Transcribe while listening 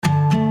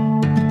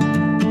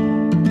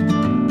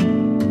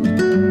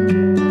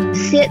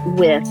sit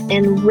with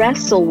and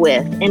wrestle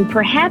with and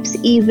perhaps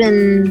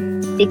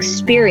even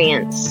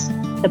experience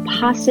the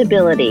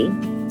possibility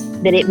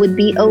that it would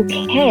be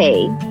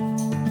okay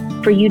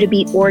for you to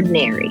be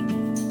ordinary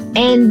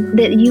and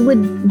that you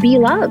would be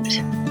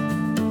loved.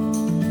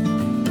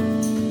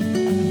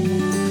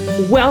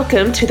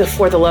 Welcome to the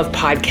For the Love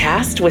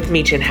podcast with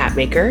me, Jen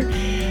Hatmaker.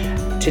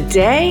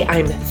 Today,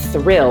 I'm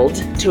thrilled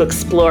to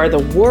explore the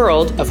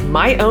world of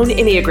my own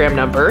Enneagram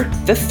number,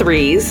 the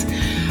threes,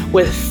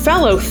 with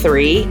fellow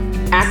three,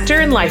 actor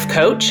and life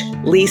coach,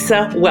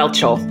 Lisa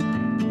Whelchel.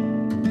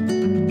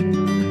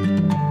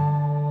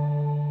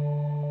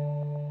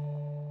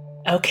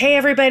 Okay,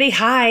 everybody.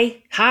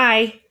 Hi.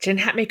 Jen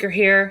Hatmaker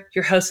here,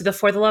 your host of the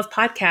For the Love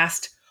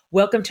podcast.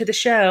 Welcome to the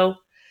show.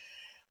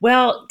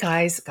 Well,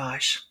 guys,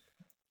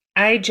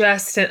 I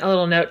just sent a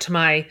little note to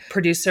my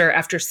producer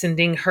after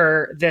sending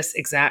her this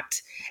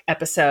exact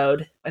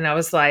episode. And I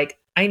was like,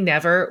 I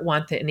never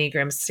want the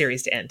Enneagram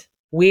series to end.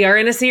 We are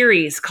in a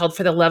series called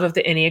For the Love of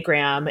the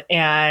Enneagram.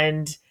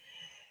 And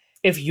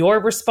if your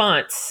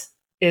response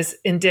is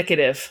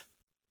indicative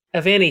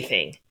of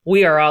anything,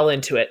 we are all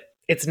into it.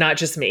 It's not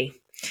just me.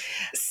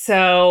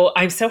 So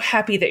I'm so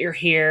happy that you're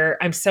here.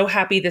 I'm so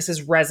happy this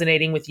is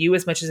resonating with you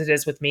as much as it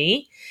is with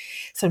me.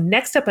 So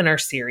next up in our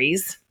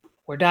series,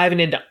 we're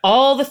diving into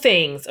all the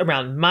things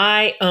around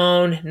my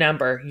own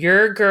number,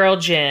 your girl,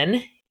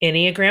 Jen,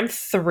 Enneagram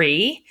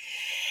 3.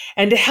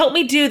 And to help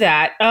me do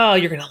that,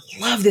 you're going to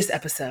love this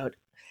episode.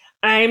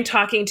 I'm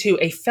talking to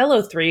a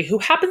fellow 3 who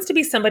happens to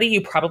be somebody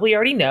you probably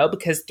already know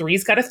because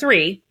 3's got a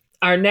 3.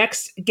 Our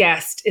next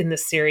guest in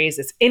this series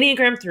is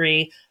Enneagram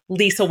 3,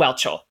 Lisa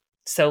Whelchel.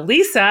 So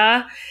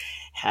Lisa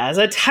has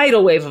a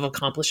tidal wave of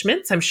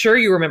accomplishments. I'm sure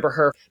you remember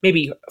her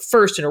maybe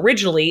first and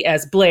originally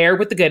as Blair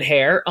with the good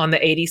hair on the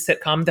 80s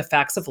sitcom, The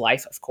Facts of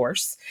Life, of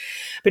course.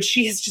 But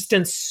she has just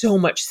done so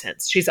much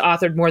since. She's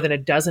authored more than a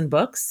dozen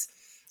books.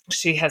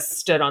 She has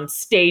stood on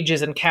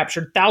stages and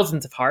captured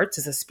thousands of hearts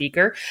as a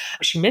speaker.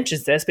 She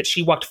mentions this, but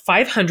she walked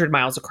 500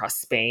 miles across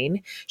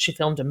Spain. She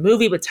filmed a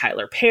movie with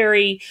Tyler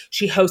Perry.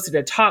 She hosted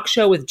a talk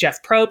show with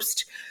Jeff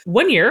Probst.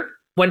 One year,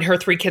 when her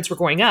 3 kids were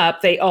growing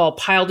up, they all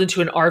piled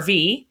into an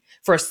RV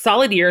for a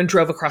solid year and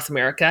drove across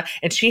America.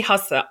 And she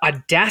has the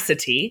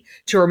audacity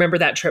to remember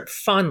that trip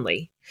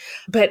fondly.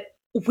 But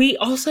we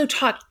also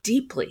talked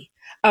deeply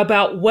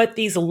about what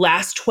these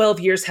last 12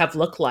 years have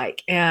looked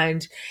like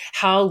and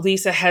how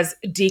Lisa has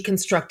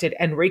deconstructed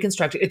and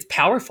reconstructed. It's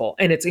powerful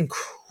and it's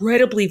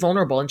incredibly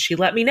vulnerable. And she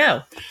let me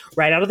know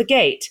right out of the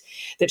gate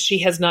that she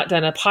has not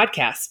done a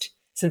podcast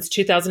since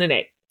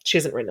 2008. She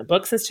hasn't written a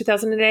book since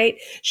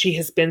 2008. She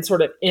has been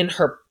sort of in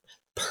her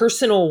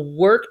personal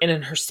work and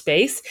in her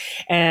space.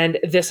 And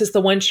this is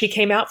the one she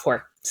came out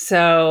for.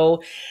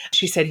 So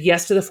she said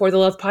yes to the For the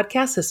Love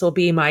podcast. This will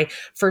be my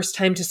first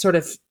time to sort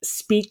of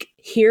speak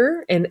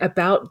here and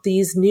about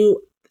these new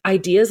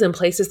ideas and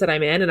places that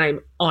I'm in. And I'm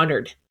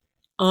honored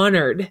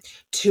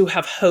to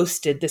have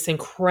hosted this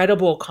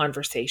incredible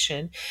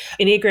conversation.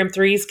 Enneagram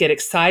 3s, get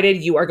excited.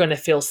 You are going to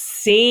feel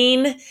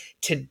seen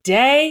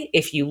today.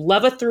 If you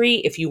love a 3,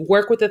 if you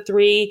work with a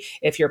 3,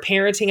 if you're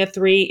parenting a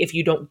 3, if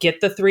you don't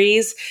get the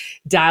 3s,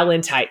 dial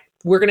in tight.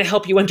 We're going to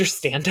help you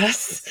understand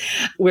us.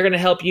 We're going to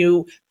help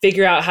you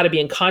figure out how to be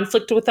in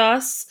conflict with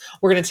us.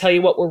 We're going to tell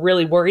you what we're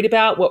really worried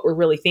about, what we're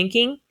really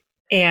thinking.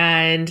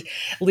 And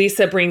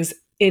Lisa brings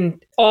in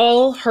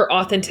all her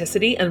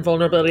authenticity and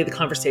vulnerability to the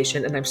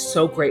conversation. And I'm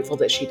so grateful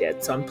that she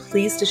did. So I'm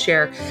pleased to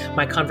share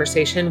my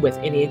conversation with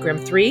Enneagram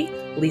 3,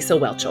 Lisa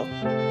Whelchel.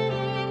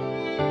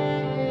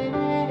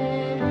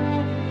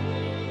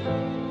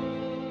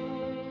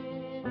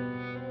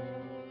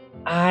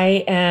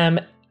 I am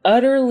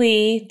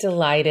utterly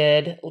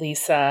delighted,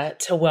 Lisa,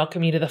 to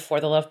welcome you to the For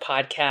the Love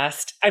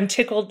podcast. I'm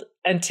tickled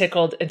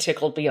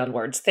beyond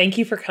words. Thank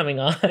you for coming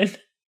on.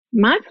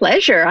 My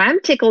pleasure.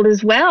 I'm tickled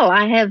as well.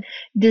 I have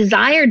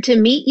desired to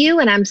meet you,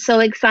 and I'm so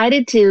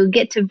excited to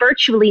get to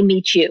virtually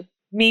meet you.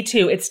 Me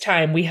too. It's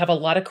time. We have a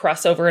lot of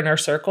crossover in our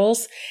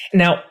circles.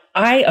 Now,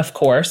 I, of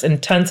course,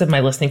 and tons of my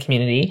listening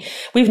community,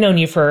 we've known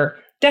you for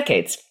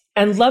decades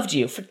and loved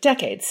you for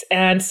decades.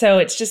 And so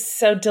it's just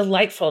so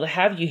delightful to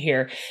have you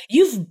here.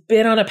 You've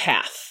been on a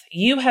path.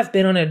 You have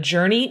been on a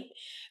journey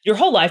your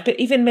whole life, but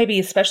even maybe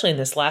especially in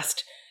this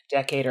last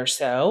decade or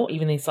so,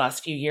 even these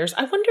last few years.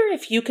 I wonder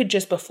if you could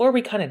just, before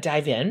we kind of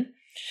dive in,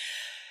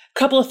 a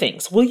couple of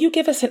things. Will you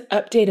give us an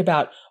update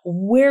about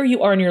where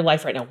you are in your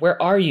life right now?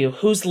 Where are you?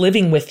 Who's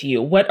living with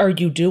you? What are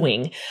you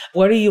doing?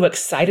 What are you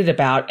excited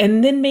about?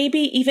 And then maybe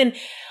even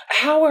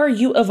how are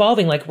you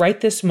evolving? Like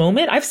right this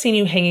moment, I've seen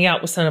you hanging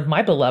out with some of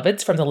my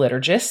beloveds from the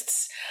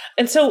Liturgists.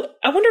 And so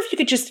I wonder if you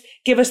could just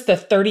give us the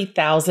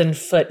 30,000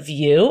 foot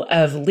view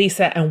of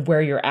Lisa and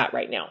where you're at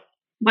right now.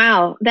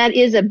 Wow, that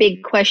is a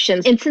big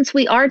question. And since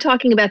we are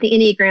talking about the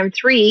Enneagram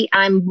 3,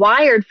 I'm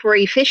wired for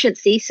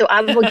efficiency, so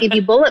I will give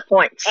you bullet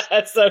points.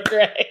 That's so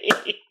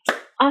great.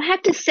 I'll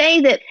have to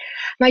say that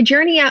my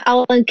journey,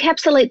 I'll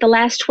encapsulate the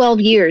last 12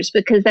 years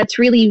because that's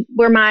really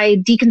where my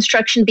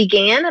deconstruction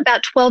began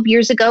about 12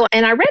 years ago.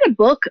 And I read a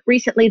book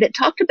recently that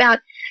talked about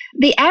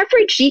The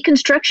average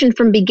deconstruction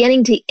from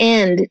beginning to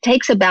end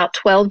takes about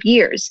 12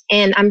 years.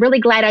 And I'm really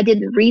glad I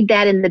didn't read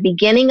that in the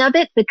beginning of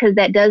it, because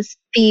that does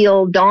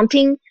feel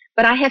daunting,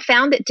 but I have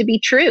found it to be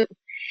true.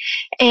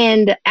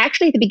 And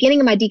actually, at the beginning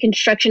of my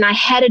deconstruction, I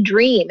had a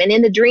dream. And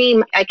in the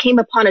dream, I came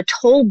upon a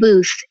toll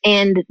booth,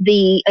 and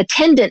the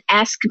attendant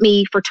asked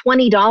me for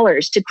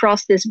 $20 to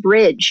cross this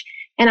bridge.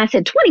 And I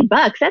said,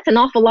 $20? That's an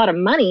awful lot of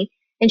money.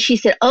 And she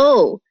said,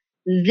 oh,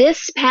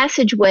 this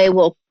passageway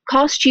will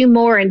cost you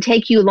more and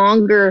take you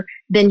longer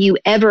than you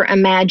ever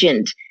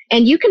imagined.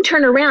 And you can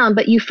turn around,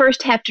 but you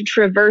first have to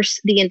traverse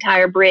the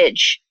entire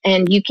bridge,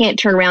 and you can't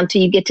turn around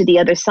till you get to the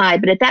other side.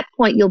 But at that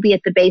point, you'll be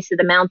at the base of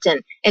the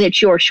mountain, and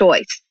it's your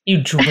choice.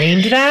 You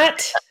dreamed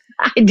that?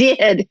 I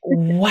did.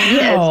 Wow.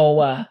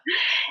 Yes.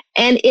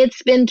 And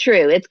it's been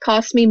true. It's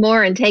cost me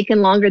more and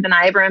taken longer than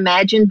I ever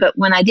imagined. But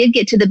when I did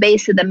get to the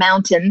base of the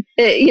mountain,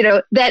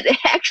 that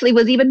actually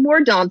was even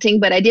more daunting,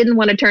 but I didn't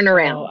want to turn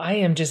around. Oh, I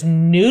am just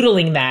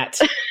noodling that.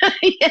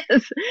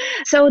 Yes.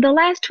 So the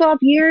last 12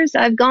 years,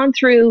 I've gone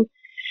through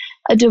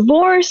a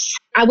divorce.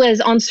 I was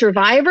on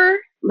Survivor.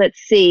 Let's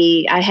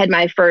see. I had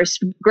my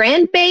first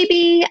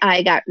grandbaby.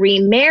 I got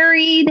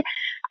remarried.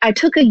 I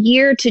took a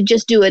year to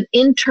just do an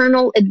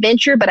internal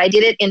adventure, but I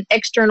did it in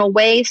external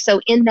ways.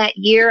 So in that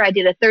year, I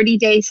did a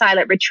 30-day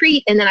silent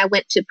retreat. And then I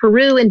went to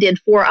Peru and did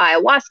 4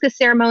 ayahuasca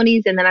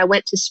ceremonies. And then I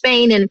went to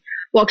Spain and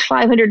walked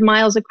 500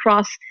 miles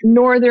across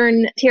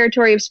northern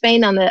territory of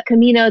Spain on the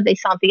Camino de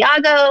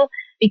Santiago,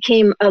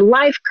 became a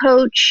life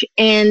coach.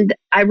 And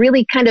I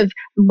really kind of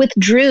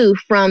withdrew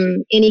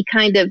from any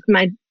kind of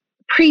my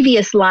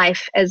previous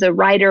life as a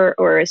writer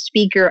or a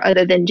speaker,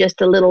 other than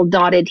just a little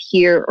dotted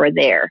here or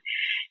there.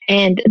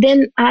 And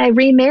then I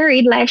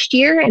remarried last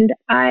year, and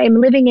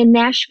I'm living in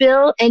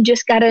Nashville and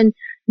just got a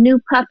new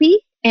puppy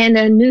and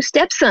a new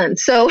stepson.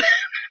 So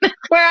that's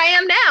where I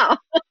am now.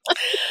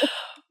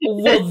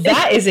 Well,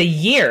 that is a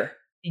year.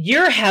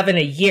 You're having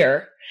a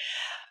year.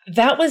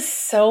 That was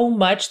so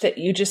much that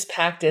you just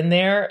packed in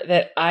there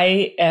that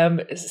I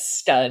am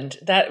stunned.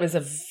 That was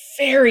a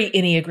very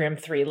Enneagram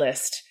 3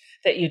 list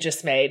that you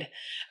just made.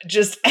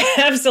 Just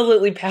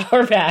absolutely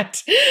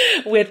power-packed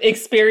with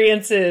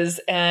experiences.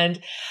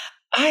 And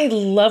I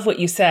love what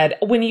you said.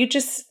 When you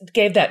just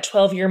gave that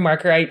 12-year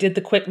marker, I did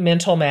the quick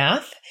mental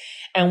math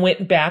and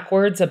went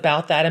backwards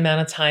about that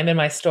amount of time in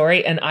my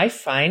story. And I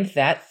find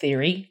that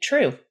theory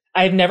true.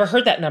 I've never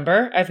heard that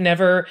number. I've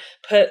never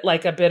put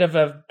like a bit of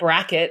a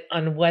bracket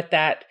on what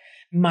that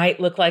might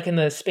look like in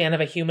the span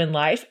of a human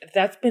life.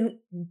 That's been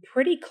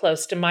pretty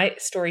close to my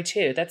story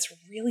too. That's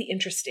really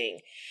interesting.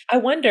 I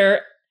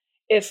wonder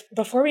if,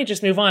 before we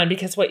just move on,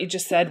 because what you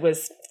just said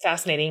was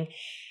fascinating,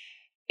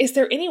 is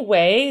there any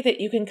way that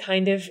you can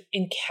kind of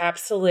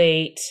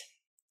encapsulate,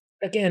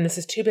 again, this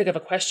is too big of a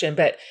question,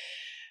 but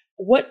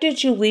what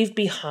did you leave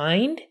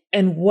behind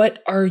and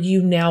what are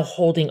you now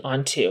holding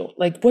on to?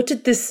 Like, what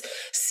did this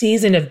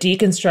season of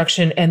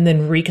deconstruction and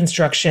then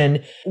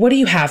reconstruction, what do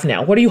you have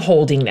now? What are you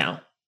holding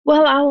now?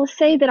 Well, I will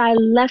say that I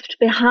left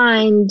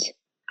behind,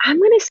 I'm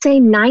going to say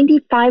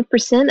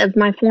 95% of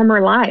my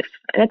former life.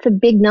 That's a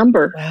big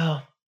number.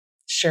 Wow,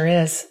 sure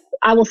is.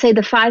 I will say the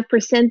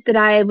 5% that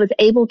I was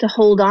able to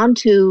hold on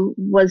to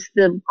was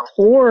the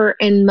core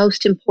and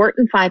most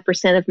important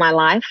 5% of my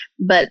life.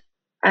 But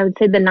I would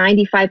say the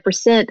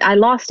 95%, I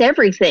lost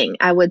everything,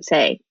 I would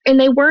say. And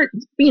they weren't,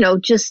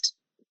 just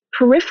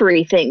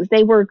periphery things.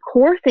 They were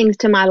core things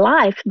to my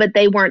life, but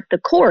they weren't the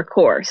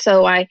core.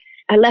 So I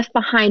left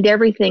behind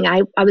everything.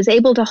 I was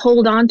able to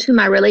hold on to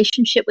my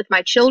relationship with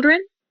my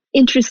children.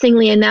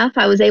 Interestingly enough,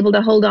 I was able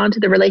to hold on to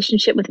the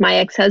relationship with my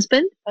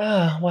ex-husband.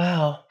 Oh,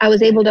 wow. I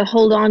was able to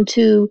hold on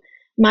to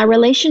my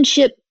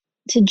relationship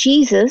to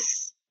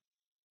Jesus.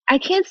 I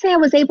can't say I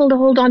was able to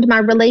hold on to my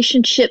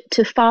relationship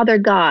to Father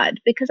God,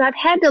 because I've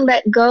had to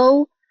let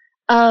go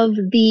of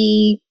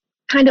the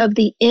kind of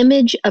the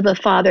image of a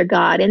Father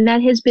God. And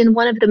that has been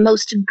one of the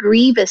most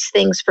grievous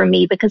things for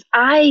me, because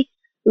I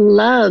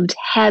loved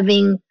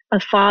having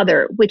a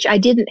father, which I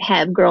didn't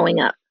have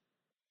growing up.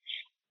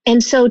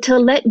 And so to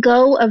let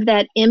go of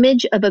that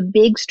image of a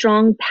big,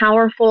 strong,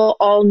 powerful,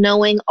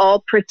 all-knowing,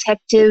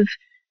 all-protective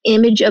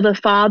image of a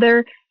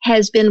father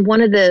has been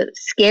one of the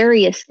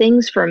scariest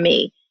things for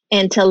me.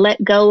 And to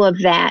let go of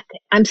that,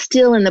 I'm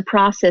still in the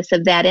process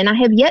of that. And I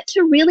have yet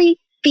to really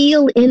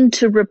feel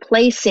into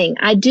replacing.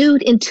 I do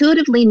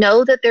intuitively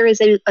know that there is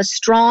a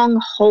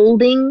strong,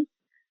 holding,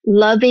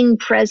 loving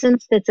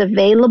presence that's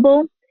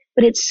available,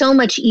 but it's so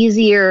much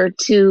easier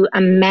to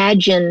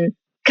imagine,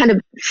 kind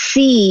of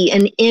see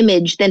an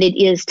image than it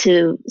is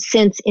to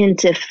sense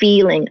into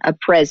feeling a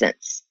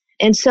presence.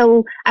 And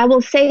so I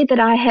will say that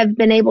I have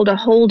been able to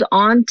hold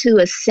on to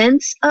a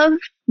sense of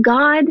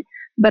God,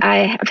 but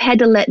I have had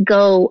to let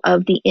go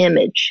of the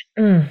image.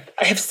 I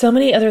have so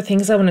many other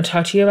things I want to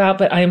talk to you about,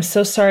 but I am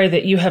so sorry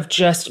that you have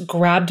just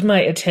grabbed my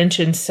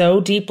attention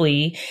so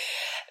deeply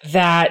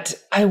that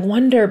I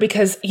wonder,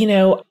 because,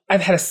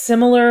 I've had a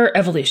similar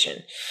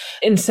evolution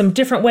in some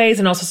different ways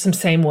and also some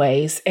same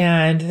ways.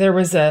 And there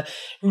was a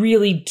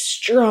really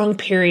strong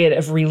period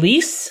of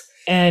release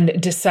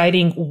and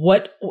deciding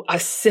what I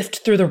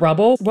sift through the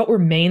rubble, what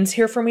remains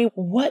here for me.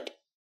 What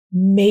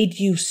made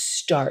you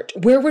start?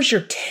 Where was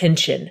your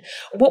tension?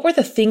 What were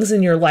the things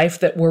in your life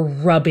that were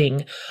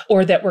rubbing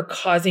or that were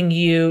causing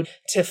you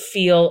to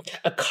feel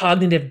a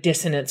cognitive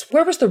dissonance?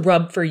 Where was the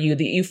rub for you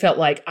that you felt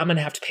like, I'm going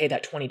to have to pay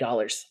that $20. I'm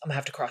going to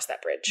have to cross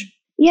that bridge?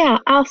 Yeah,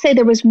 I'll say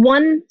there was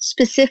one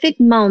specific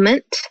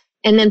moment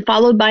and then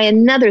followed by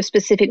another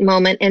specific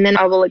moment. And then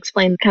I will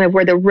explain kind of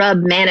where the rub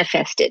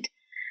manifested.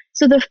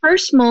 So the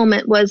first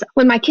moment was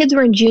when my kids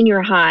were in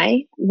junior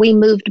high, we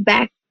moved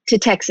back to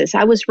Texas.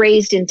 I was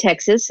raised in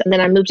Texas, and then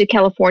I moved to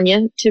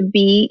California to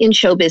be in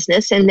show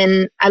business. And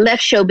then I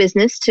left show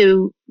business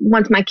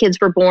once my kids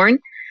were born.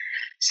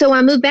 So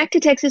I moved back to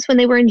Texas when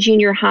they were in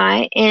junior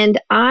high, and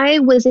I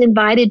was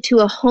invited to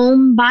a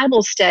home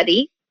Bible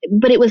study,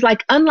 but it was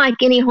like unlike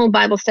any home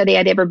Bible study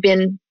I'd ever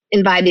been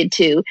invited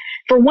to.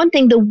 For one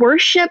thing, the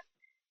worship,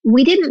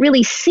 we didn't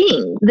really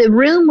sing. The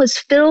room was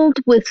filled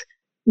with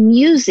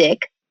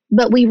music,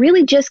 but we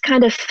really just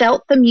kind of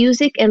felt the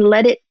music and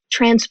let it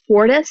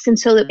transport us. And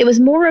so it was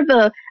more of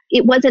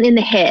it wasn't in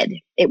the head.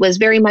 It was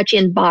very much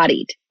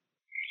embodied.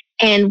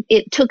 And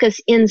it took us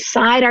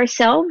inside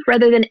ourselves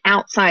rather than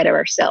outside of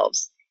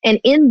ourselves. And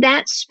in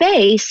that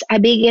space, I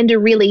began to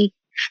really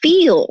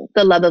feel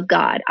the love of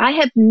God. I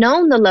have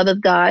known the love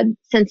of God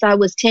since I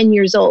was 10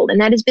 years old, and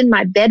that has been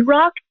my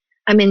bedrock.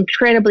 I'm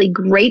incredibly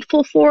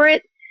grateful for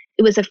it.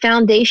 It was a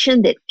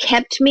foundation that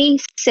kept me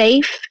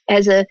safe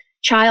as a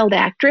child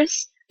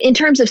actress. In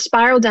terms of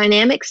spiral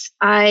dynamics,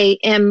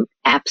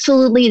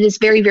 it is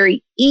very,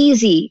 very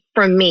easy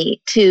for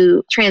me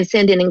to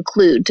transcend and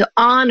include, to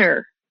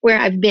honor where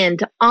I've been,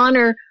 to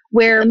honor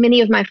where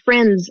many of my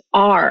friends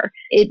are.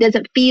 It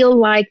doesn't feel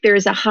like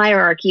there's a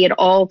hierarchy at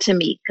all to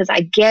me because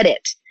I get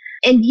it.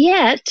 And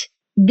yet,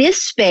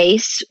 this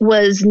space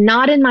was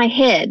not in my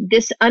head.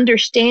 This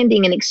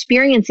understanding and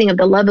experiencing of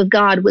the love of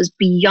God was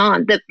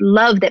beyond the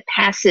love that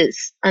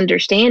passes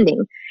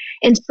understanding.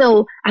 And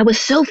so I was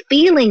so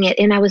feeling it,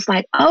 and I was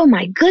like, oh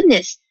my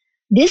goodness,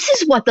 this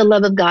is what the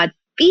love of God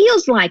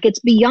feels like. It's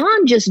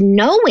beyond just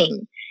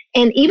knowing.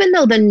 And even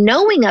though the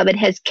knowing of it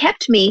has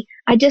kept me,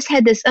 I just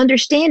had this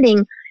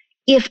understanding,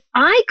 if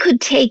I could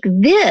take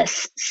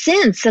this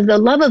sense of the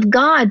love of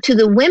God to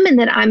the women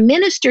that I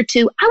minister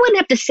to, I wouldn't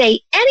have to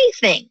say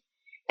anything.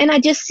 And I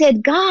just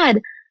said, God,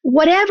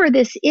 whatever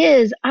this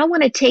is, I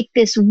want to take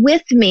this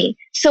with me.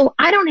 So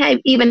I don't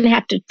even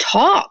have to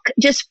talk.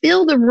 Just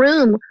fill the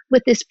room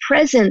with this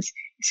presence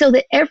so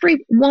that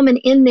every woman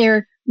in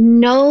there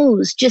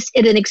knows just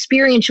at an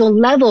experiential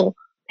level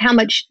how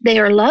much they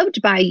are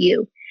loved by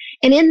you.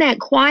 And in that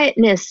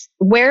quietness,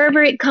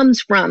 wherever it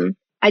comes from,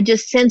 I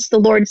just sense the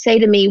Lord say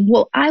to me,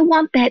 well, I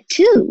want that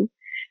too.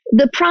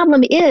 The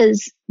problem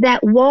is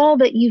that wall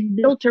that you've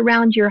built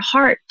around your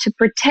heart to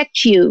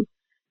protect you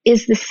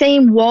is the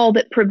same wall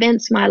that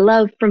prevents my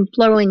love from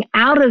flowing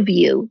out of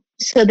you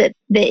so that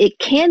it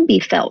can be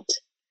felt.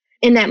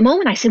 In that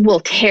moment, I said, well,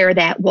 tear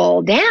that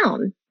wall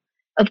down.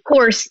 Of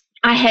course,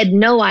 I had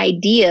no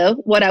idea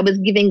what I was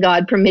giving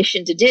God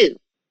permission to do.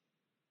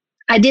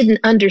 I didn't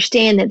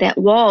understand that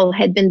wall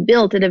had been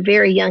built at a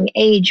very young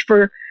age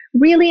for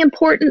really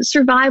important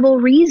survival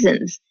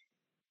reasons.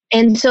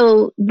 And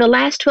so the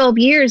last 12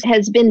 years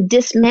has been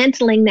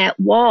dismantling that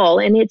wall,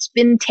 and it's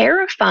been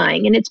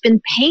terrifying, and it's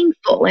been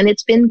painful, and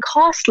it's been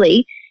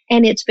costly,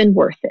 and it's been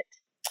worth it.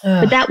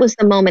 But that was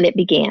the moment it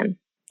began.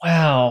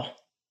 Wow.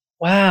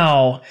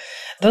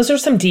 Those are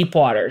some deep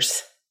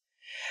waters.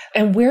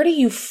 And where do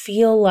you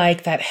feel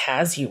like that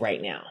has you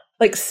right now?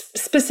 Like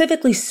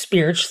specifically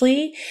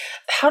spiritually,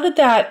 how did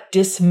that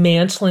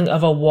dismantling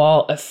of a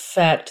wall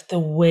affect the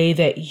way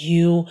that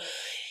you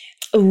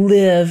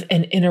live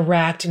and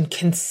interact and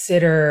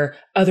consider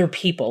other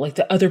people, like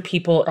the other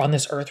people on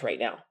this earth right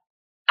now?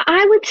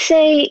 I would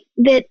say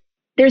that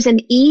there's an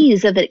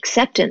ease of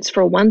acceptance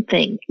for one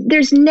thing.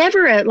 There's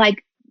never a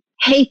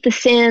hate the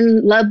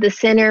sin, love the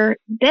sinner.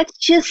 That's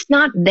just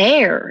not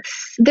there.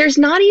 There's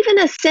not even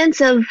a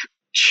sense of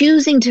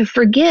choosing to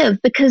forgive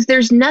because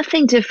there's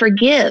nothing to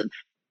forgive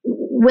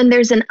when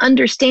there's an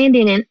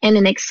understanding and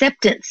an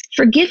acceptance.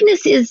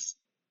 Forgiveness is,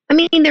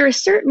 there are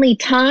certainly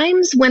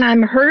times when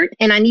I'm hurt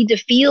and I need to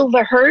feel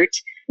the hurt,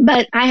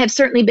 but I have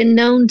certainly been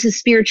known to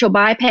spiritual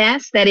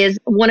bypass. That is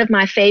one of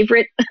my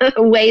favorite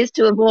ways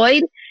to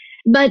avoid.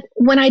 But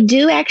when I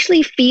do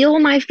actually feel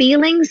my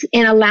feelings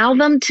and allow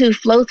them to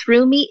flow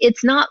through me,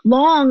 it's not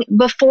long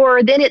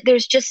before then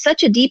there's just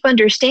such a deep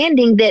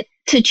understanding that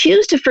to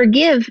choose to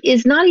forgive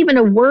is not even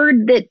a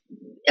word that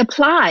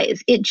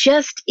applies. It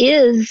just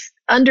is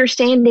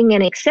understanding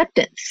and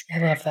acceptance. I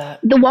love that.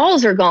 The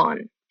walls are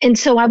gone. And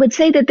so I would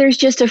say that there's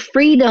just a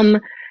freedom.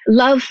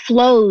 Love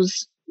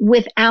flows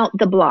without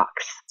the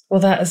blocks. Well,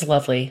 that is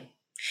lovely.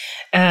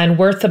 And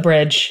worth the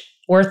bridge,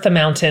 worth the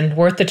mountain,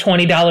 worth the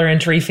 $20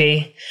 entry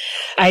fee.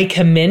 I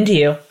commend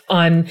you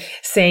on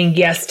saying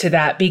yes to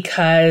that,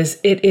 because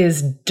it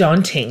is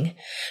daunting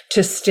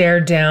to stare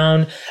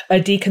down a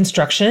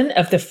deconstruction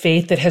of the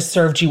faith that has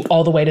served you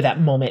all the way to that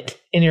moment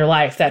in your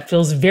life. That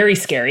feels very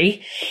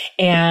scary.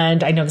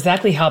 And I know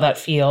exactly how that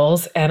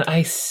feels. And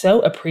I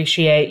so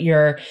appreciate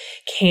your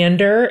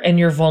candor and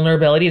your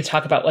vulnerability to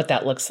talk about what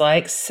that looks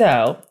like.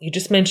 So you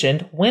just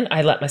mentioned When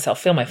I Let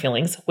Myself Feel My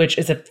Feelings, which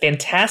is a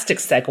fantastic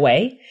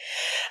segue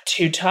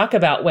to talk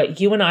about what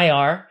you and I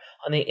are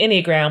on the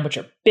Enneagram, which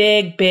are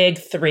big, big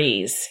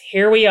threes.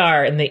 Here we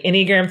are in the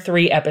Enneagram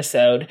 3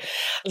 episode.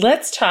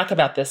 Let's talk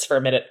about this for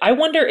a minute. I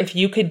wonder if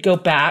you could go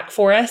back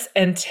for us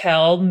and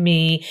tell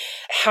me,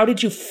 how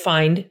did you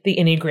find the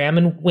Enneagram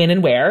and when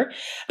and where?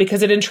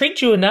 Because it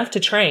intrigued you enough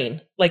to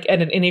train, like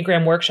at an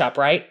Enneagram workshop,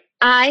 right?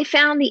 I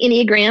found the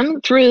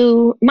Enneagram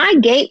through my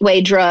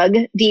gateway drug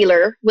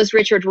dealer was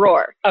Richard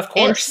Rohr. Of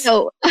course. And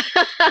so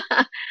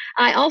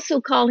I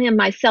also call him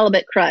my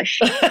celibate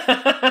crush.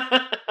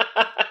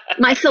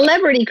 My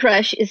celebrity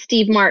crush is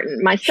Steve Martin.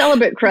 My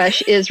celibate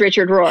crush is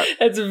Richard Rohr.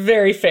 That's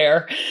very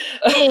fair.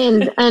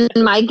 and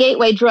my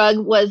gateway drug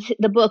was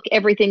the book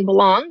Everything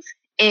Belongs.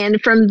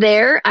 And from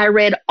there, I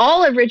read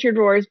all of Richard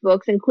Rohr's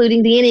books,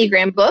 including the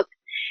Enneagram book.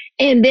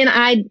 And then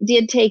I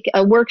did take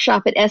a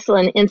workshop at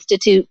Esalen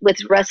Institute with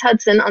Russ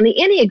Hudson on the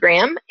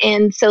Enneagram.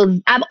 And so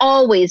I've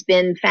always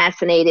been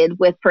fascinated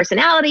with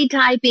personality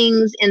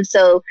typings. And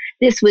so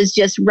this was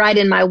just right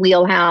in my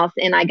wheelhouse.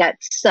 And I got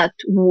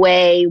sucked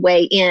way,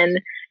 way in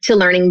to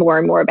learning more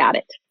and more about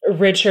it.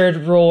 Richard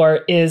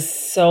Rohr is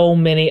so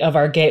many of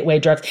our gateway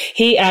drugs.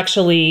 He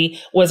actually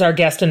was our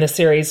guest in the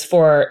series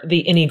for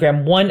the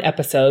Enneagram 1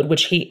 episode,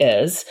 which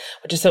is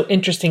so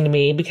interesting to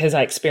me because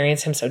I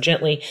experienced him so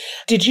gently.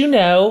 Did you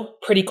know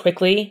pretty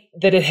quickly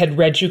that it had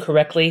read you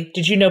correctly?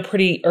 Did you know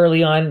pretty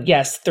early on?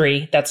 Yes,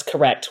 3. That's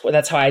correct. Well,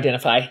 that's how I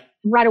identify.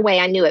 Right away,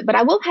 I knew it. But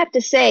I will have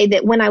to say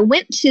that when I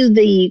went to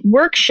the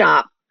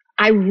workshop,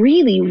 I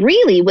really,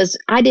 really was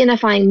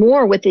identifying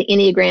more with the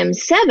Enneagram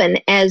 7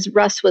 as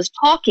Russ was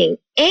talking.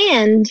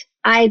 And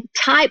I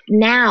type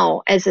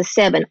now as a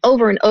 7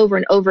 over and over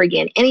and over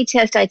again. Any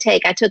test I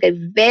take, I took a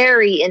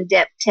very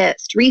in-depth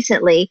test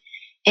recently.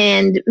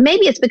 And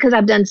maybe it's because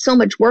I've done so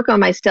much work on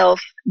myself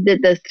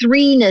that the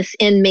 3-ness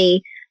in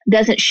me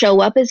doesn't show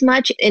up as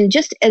much. And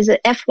just as a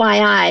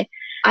FYI,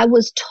 I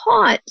was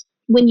taught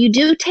when you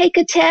do take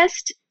a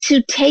test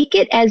to take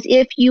it as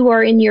if you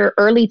are in your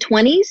early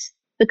 20s.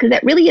 Because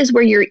that really is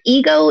where your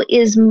ego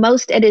is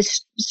most at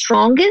its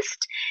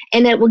strongest,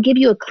 and it will give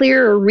you a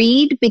clearer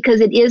read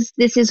because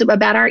this is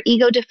about our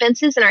ego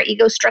defenses and our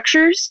ego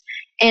structures.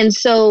 And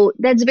so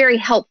that's very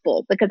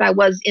helpful because I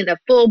was in a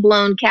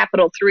full-blown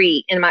capital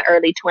 3 in my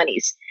early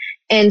 20s.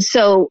 And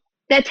so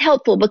that's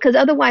helpful because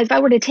otherwise, if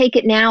I were to take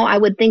it now, I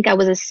would think I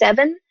was a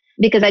 7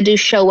 because I do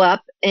show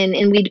up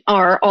and we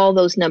are all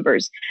those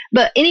numbers.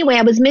 But anyway,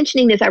 I was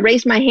mentioning this. I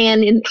raised my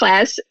hand in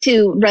class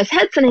to Russ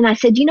Hudson and I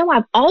said,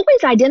 I've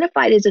always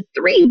identified as a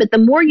 3, but the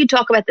more you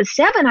talk about the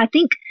 7, I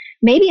think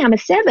maybe I'm a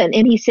 7.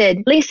 And he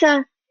said,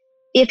 Lisa,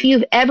 if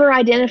you've ever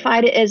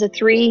identified it as a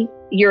 3,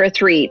 you're a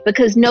 3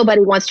 because nobody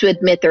wants to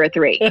admit they're a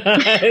 3.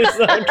 It's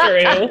so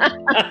true.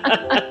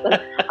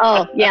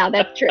 Oh, yeah,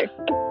 that's true.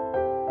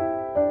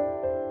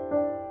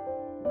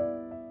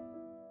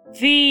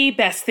 The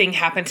best thing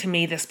happened to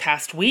me this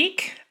past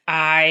week.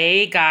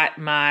 I got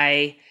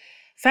my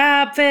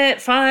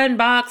FabFitFun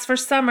box for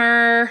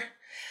summer.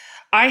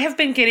 I have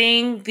been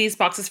getting these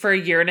boxes for a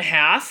year and a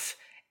half,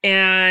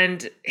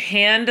 and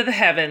hand to the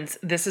heavens,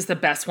 this is the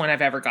best one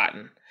I've ever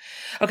gotten.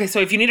 Okay, so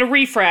if you need a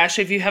refresh,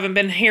 if you haven't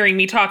been hearing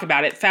me talk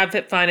about it,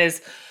 FabFitFun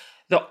is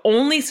the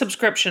only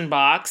subscription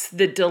box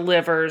that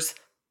delivers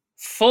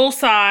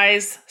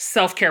full-size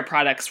self-care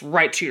products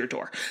right to your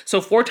door.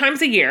 So 4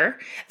 times a year,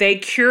 they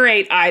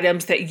curate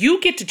items that you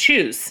get to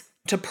choose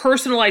to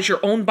personalize your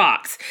own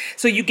box.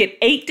 So you get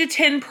 8 to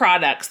 10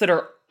 products that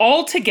are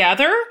all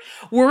together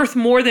worth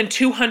more than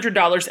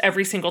 $200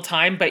 every single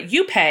time, but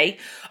you pay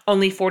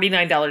only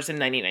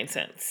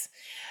 $49.99.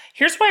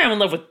 Here's why I'm in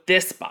love with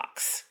this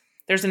box.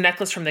 There's a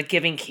necklace from the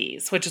Giving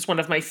Keys, which is one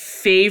of my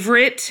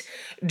favorite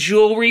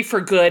jewelry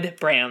for good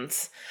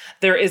brands.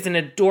 There is an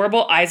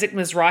adorable Isaac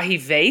Mizrahi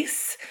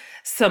vase,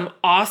 some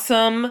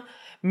awesome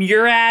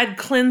Murad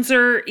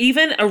cleanser,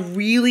 even a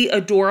really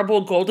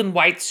adorable golden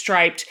white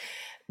striped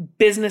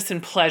business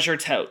and pleasure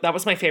tote. That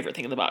was my favorite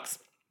thing in the box.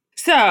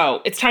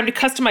 So it's time to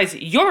customize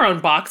your own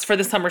box for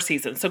the summer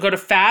season. So go to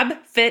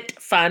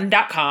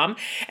fabfitfun.com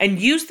and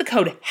use the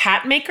code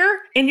HATMAKER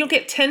and you'll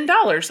get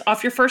 $10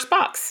 off your first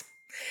box.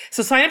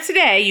 So sign up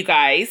today, you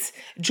guys.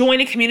 Join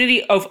a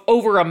community of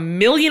over 1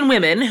 million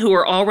women who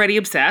are already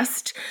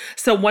obsessed.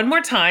 So one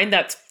more time,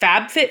 that's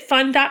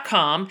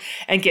fabfitfun.com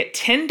and get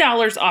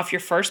 $10 off your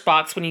first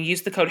box when you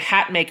use the code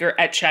HATMAKER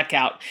at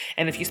checkout.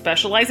 And if you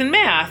specialize in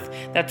math,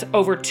 that's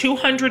over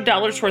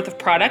 $200 worth of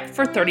product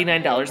for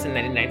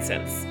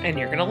 $39.99. And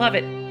you're going to love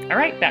it. All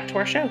right, back to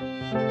our show.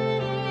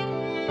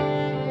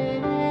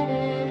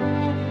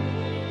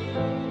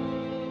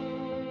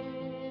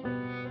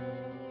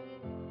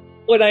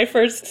 when I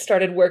first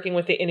started working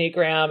with the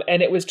Enneagram,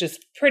 and it was just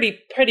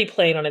pretty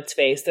plain on its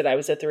face that I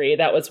was a 3.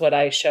 That was what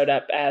I showed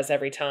up as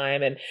every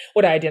time and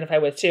what I identify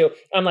with too.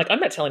 I'm like, I'm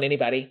not telling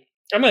anybody.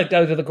 I'm going to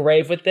go to the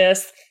grave with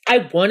this.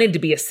 I wanted to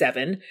be a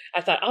 7.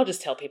 I thought, I'll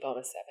just tell people I'm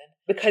a 7.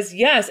 Because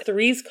yes,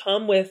 3s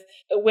come with,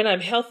 when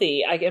I'm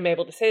healthy, I am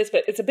able to say this,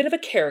 but it's a bit of a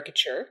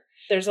caricature.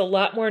 There's a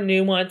lot more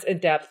nuance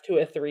and depth to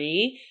a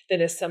 3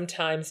 than is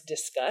sometimes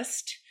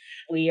discussed.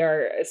 We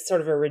are sort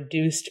of a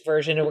reduced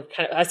version, and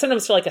I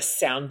sometimes feel like a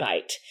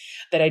soundbite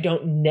that I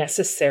don't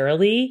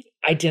necessarily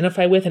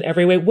identify with in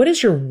every way. What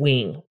is your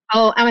wing?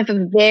 Oh, I'm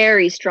a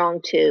very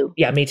strong 2.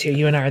 Yeah, me too.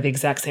 You and I are the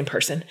exact same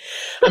person.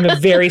 I'm a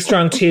very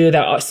strong 2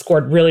 that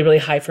scored really, really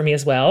high for me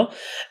as well.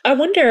 I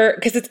wonder,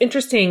 because it's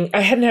interesting,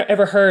 I hadn't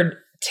ever heard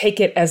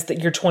take it as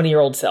your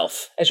 20-year-old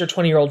self, as your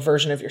 20-year-old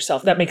version of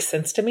yourself. That makes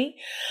sense to me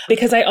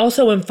because I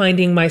also am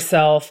finding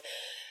myself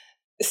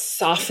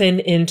soften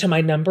into my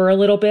number a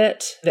little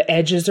bit. The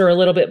edges are a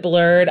little bit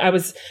blurred. I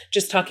was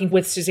just talking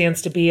with Suzanne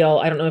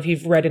Stabile. I don't know if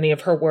you've read any of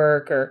her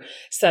work or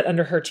sat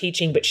under her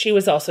teaching, but she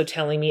was also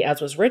telling me,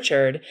 as was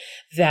Richard,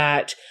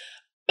 that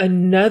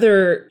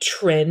another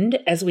trend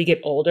as we get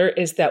older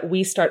is that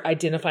we start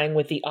identifying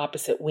with the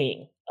opposite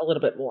wing a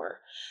little bit more.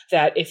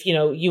 That if,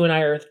 you and I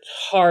are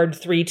hard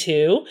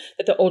 3-2,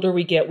 that the older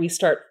we get, we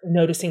start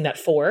noticing that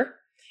 4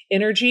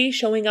 energy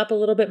showing up a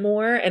little bit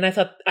more. And I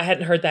thought I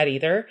hadn't heard that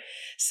either.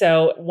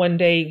 So one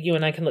day you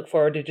and I can look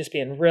forward to just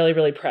being really,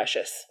 really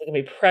precious. We're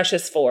going to be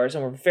precious 4s,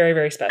 and we're very,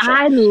 very special.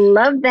 I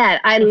love that.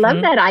 I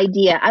love that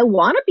idea. I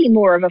want to be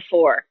more of a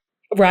 4.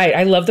 Right.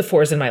 I love the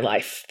 4s in my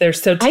life. They're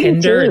so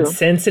tender and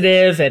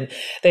sensitive, and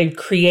they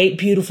create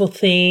beautiful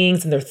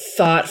things, and they're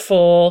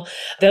thoughtful.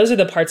 Those are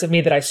the parts of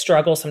me that I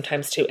struggle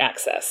sometimes to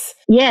access.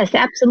 Yes,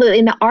 absolutely.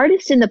 And the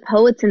artists and the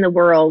poets in the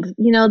world,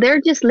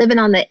 they're just living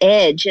on the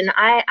edge. And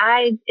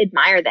I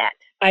admire that.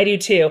 I do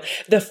too.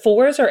 The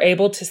 4s are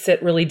able to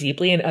sit really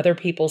deeply in other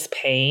people's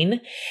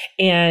pain.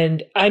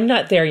 And I'm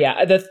not there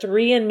yet. The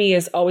 3 in me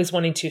is always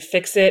wanting to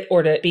fix it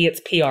or to be its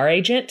PR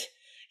agent.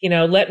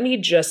 Let me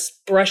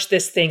just brush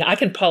this thing. I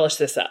can polish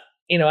this up.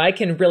 I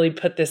can really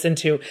put this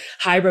into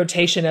high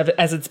rotation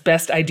as its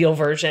best ideal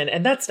version.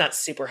 And that's not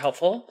super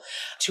helpful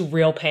to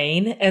real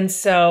pain. And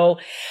so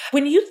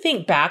when you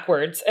think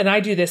backwards, and I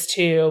do this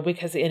too,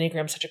 because the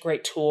Enneagram is such a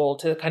great tool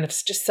to kind of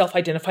just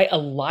self-identify a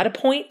lot of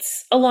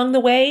points along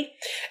the way,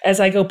 as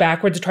I go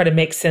backwards to try to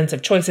make sense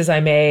of choices I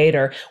made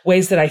or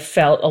ways that I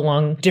felt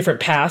along different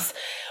paths.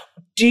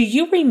 Do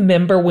you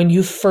remember when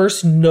you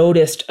first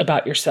noticed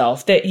about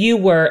yourself that you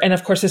were, and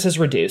of course this is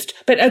reduced,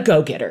 but a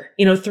go-getter?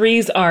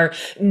 3s are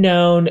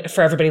known,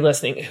 for everybody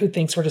listening who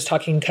thinks we're just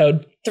talking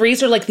code,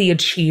 3s are like the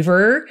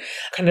achiever,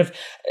 kind of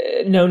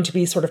known to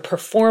be sort of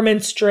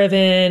performance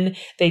driven.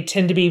 They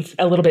tend to be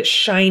a little bit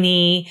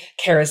shiny,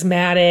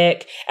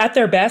 charismatic. At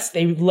their best,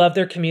 they love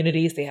their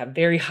communities. They have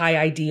very high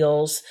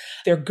ideals.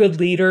 They're good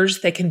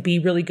leaders. They can be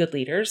really good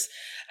leaders.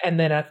 And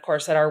then, of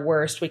course, at our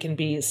worst, we can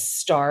be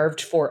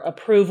starved for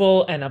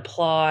approval and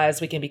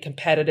applause. We can be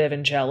competitive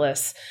and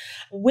jealous.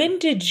 When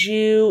did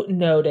you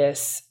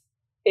notice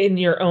in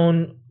your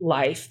own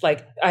life,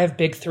 like, I have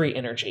big 3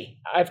 energy,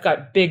 I've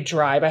got big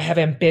drive, I have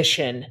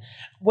ambition?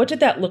 What did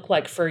that look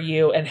like for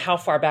you, and how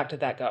far back did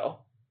that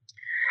go?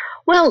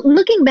 Well,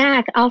 looking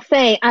back, I'll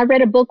say I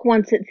read a book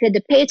once that said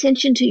to pay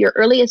attention to your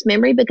earliest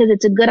memory because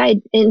it's a good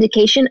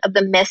indication of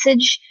the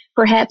message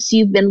perhaps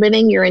you've been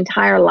living your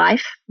entire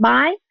life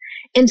by.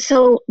 And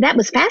so that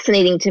was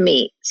fascinating to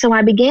me. So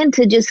I began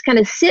to just kind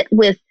of sit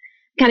with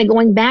kind of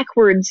going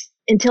backwards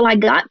until I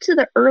got to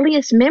the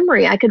earliest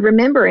memory I could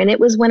remember. And it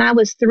was when I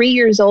was 3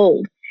 years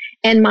old.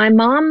 And my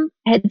mom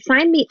had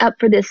signed me up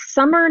for this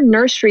summer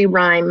nursery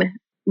rhyme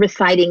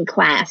reciting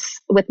class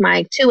with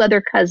my 2 other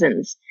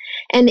cousins.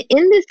 And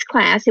in this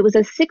class, it was a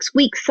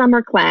 6-week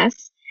summer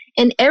class.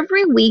 And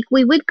every week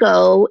we would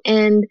go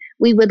and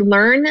we would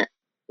learn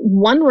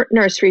one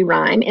nursery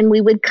rhyme, and we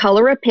would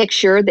color a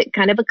picture that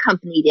kind of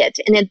accompanied it.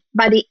 And then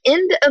by the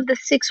end of the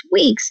 6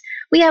 weeks,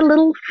 we had a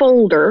little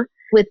folder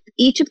with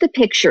each of the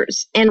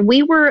pictures, and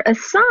we were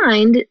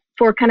assigned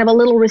for kind of a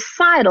little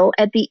recital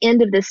at the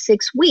end of the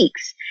 6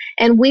 weeks.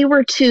 And we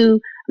were to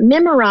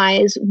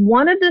memorize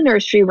one of the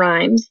nursery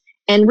rhymes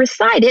and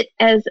recite it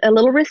as a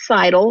little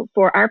recital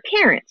for our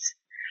parents.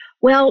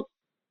 Well,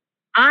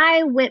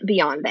 I went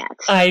beyond that.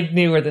 I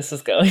knew where this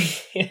was going.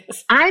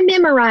 Yes. I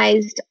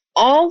memorized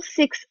all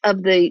 6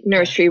 of the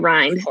nursery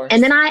rhymes,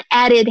 and then I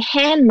added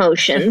hand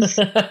motions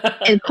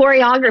and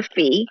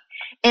choreography,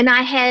 and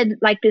I had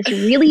like this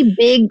really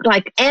big,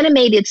 like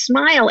animated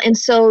smile. And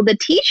so the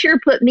teacher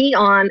put me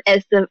on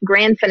as the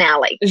grand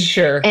finale.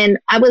 Sure. And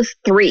I was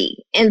 3.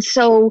 And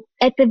so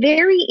at the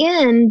very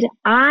end,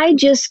 I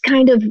just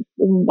kind of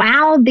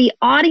wowed the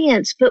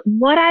audience. But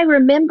what I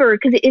remember,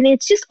 and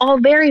it's just all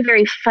very,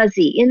 very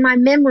fuzzy. In my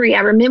memory, I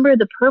remember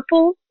the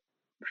purple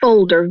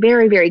folder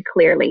very, very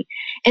clearly.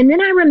 And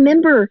then I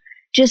remember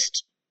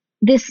just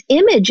this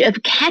image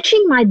of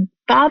catching my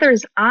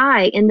father's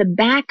eye in the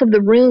back of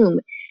the room.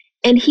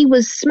 And he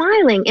was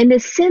smiling, and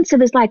this sense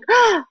of it's like,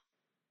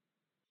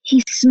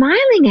 he's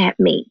smiling at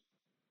me.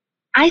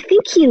 I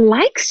think he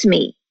likes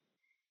me.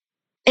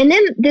 And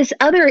then this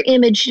other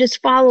image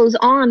just follows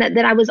on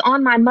that I was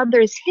on my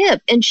mother's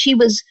hip and she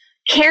was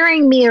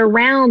carrying me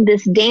around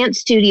this dance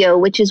studio,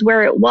 which is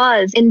where it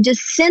was, and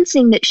just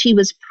sensing that she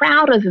was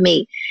proud of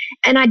me.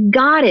 And I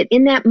got it.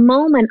 In that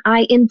moment,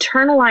 I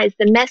internalized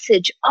the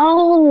message.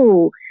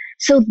 Oh,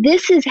 so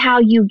this is how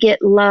you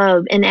get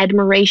love and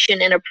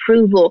admiration and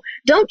approval.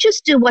 Don't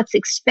just do what's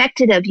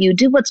expected of you.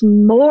 Do what's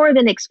more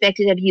than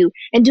expected of you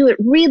and do it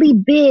really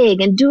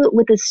big and do it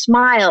with a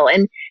smile.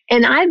 And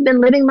I've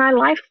been living my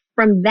life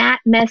from that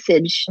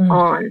message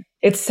on.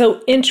 It's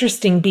so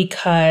interesting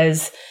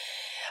because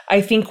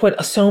I think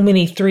what so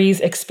many threes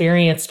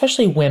experience,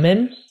 especially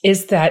women,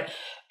 is that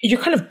you're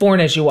kind of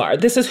born as you are.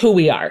 This is who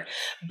we are.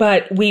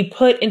 But we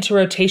put into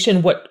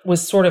rotation what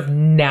was sort of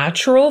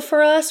natural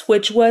for us,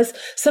 which was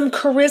some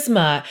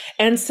charisma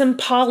and some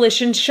polish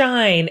and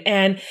shine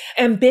and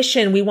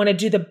ambition. We want to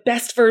do the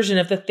best version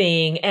of the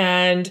thing.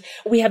 And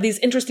we have these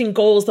interesting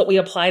goals that we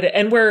apply to,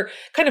 and we're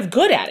kind of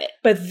good at it.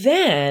 But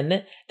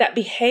then that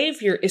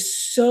behavior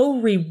is so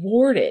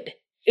rewarded.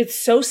 It's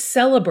so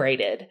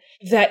celebrated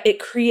that it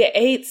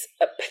creates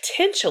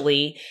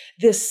potentially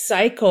this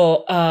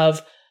cycle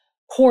of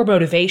core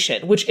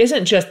motivation, which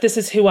isn't just this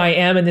is who I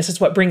am and this is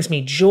what brings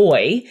me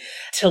joy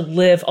to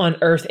live on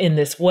earth in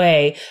this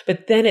way,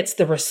 but then it's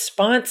the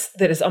response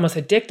that is almost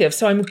addictive.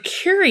 So I'm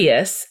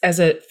curious, as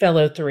a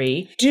fellow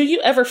three, do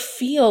you ever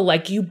feel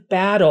like you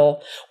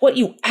battle what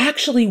you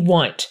actually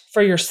want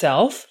for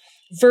yourself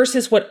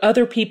versus what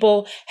other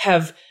people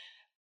have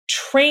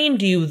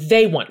trained you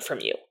they want from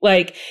you?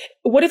 Like,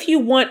 what if you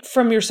want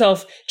from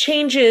yourself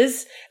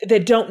changes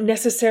that don't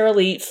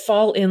necessarily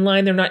fall in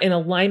line? They're not in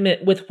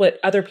alignment with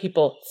what other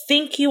people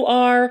think you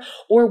are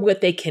or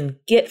what they can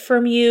get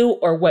from you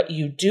or what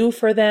you do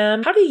for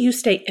them. How do you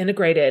stay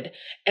integrated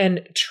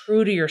and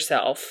true to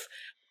yourself?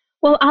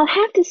 Well, I'll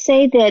have to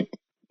say that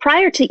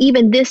prior to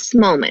even this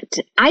moment,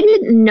 I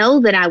didn't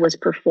know that I was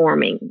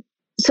performing.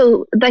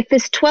 So like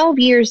this 12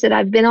 years that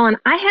I've been on,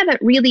 I haven't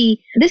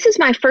really, this is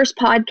my first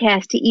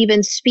podcast to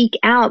even speak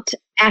out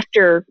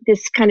after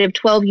this kind of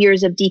 12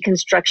 years of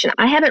deconstruction.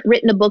 I haven't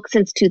written a book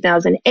since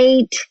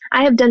 2008.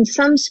 I have done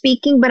some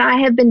speaking, but I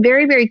have been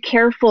very, very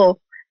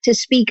careful to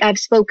speak. I've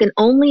spoken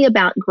only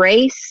about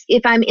grace.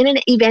 If I'm in an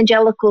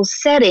evangelical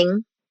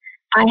setting,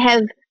 I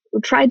have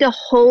tried to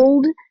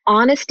hold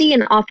honesty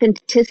and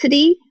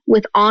authenticity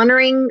with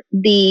honoring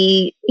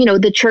the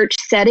church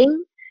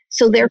setting.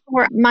 So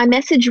therefore, my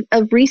message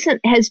of recent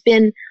has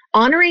been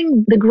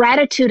honoring the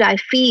gratitude I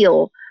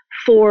feel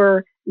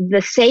for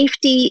the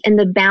safety and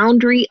the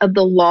boundary of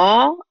the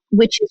law,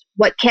 which is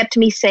what kept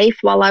me safe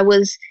while I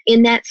was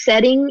in that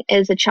setting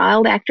as a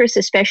child actress,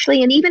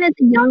 especially, and even as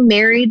a young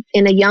married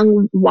and a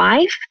young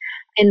wife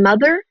and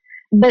mother,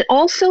 but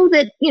also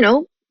that,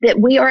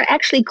 that we are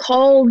actually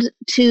called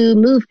to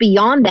move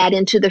beyond that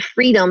into the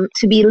freedom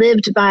to be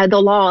lived by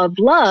the law of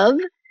love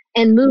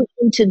and move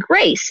into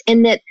grace.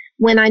 And that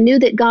when I knew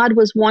that God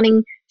was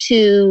wanting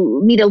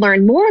me to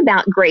learn more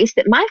about grace,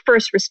 that my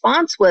first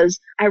response was,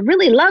 I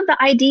really love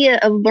the idea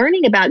of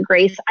learning about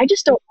grace. I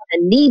just don't want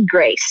to need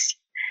grace.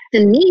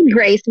 To need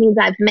grace means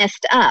I've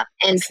messed up.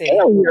 And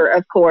failure,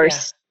 of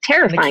course,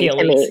 terrifying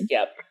to me.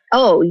 Yep.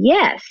 Oh,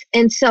 yes.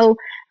 And so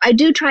I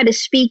do try to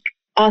speak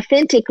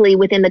authentically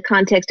within the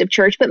context of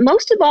church, but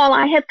most of all,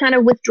 I have kind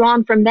of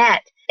withdrawn from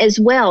that as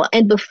well.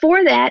 And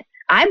before that,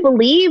 I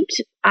believed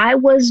I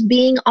was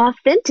being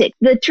authentic.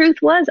 The truth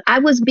was I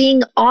was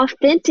being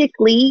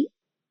authentically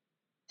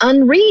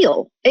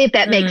unreal, if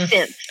that makes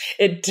sense.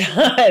 It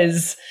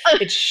does.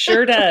 It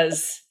sure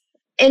does.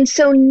 And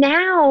so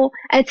now,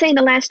 I'd say in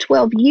the last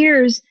 12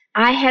 years,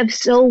 I have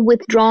so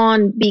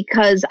withdrawn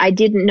because I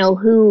didn't know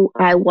who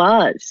I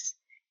was.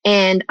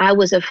 And I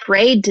was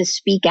afraid to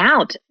speak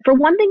out. For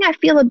one thing, I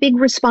feel a big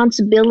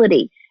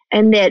responsibility.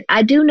 And that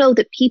I do know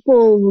that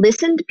people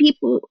listen to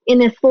people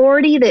in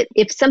authority, that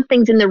if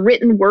something's in the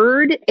written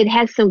word, it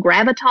has some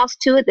gravitas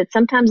to it that's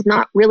sometimes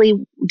not really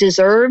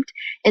deserved.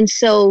 And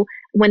so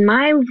when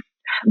my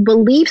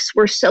beliefs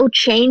were so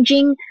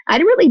changing, I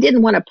really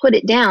didn't want to put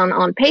it down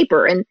on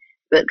paper. And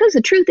because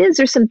the truth is,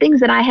 there's some things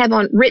that I have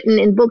written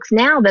in books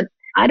now that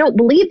I don't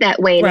believe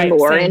that way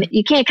anymore. Right, and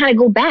you can't kind of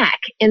go back.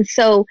 And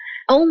so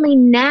only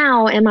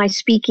now am I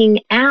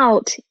speaking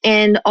out,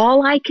 and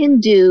all I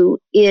can do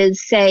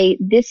is say,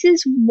 this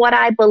is what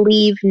I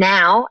believe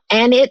now,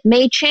 and it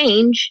may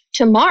change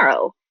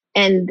tomorrow.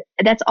 And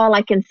that's all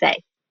I can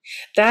say.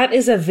 That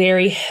is a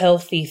very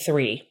healthy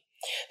three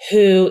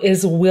who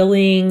is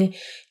willing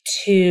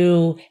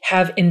to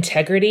have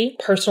integrity,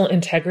 personal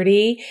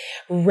integrity,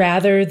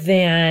 rather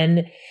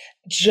than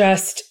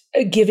just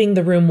giving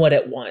the room what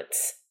it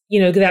wants.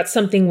 That's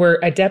something we're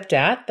adept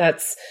at.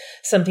 That's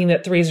something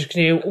that threes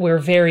can do. We're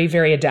very,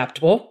 very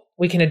adaptable.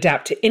 We can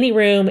adapt to any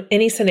room,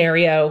 any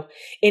scenario,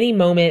 any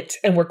moment,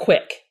 and we're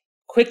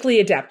quickly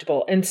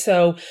adaptable. And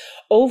so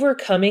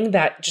overcoming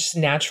that just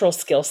natural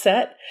skill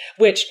set,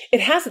 which it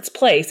has its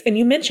place, and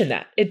you mentioned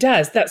that, it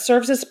does, that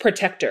serves as a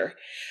protector.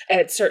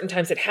 At certain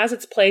times it has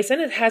its place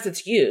and it has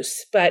its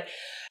use. But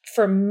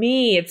for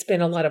me, it's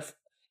been a lot of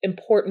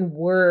important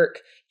work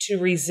to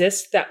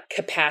resist that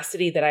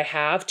capacity that I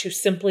have to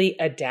simply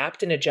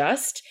adapt and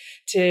adjust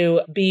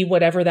to be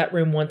whatever that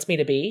room wants me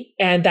to be.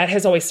 And that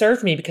has always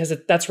served me because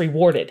that's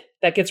rewarded.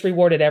 That gets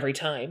rewarded every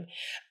time.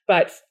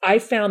 But I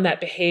found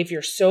that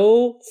behavior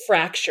so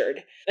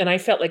fractured, and I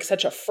felt like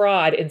such a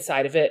fraud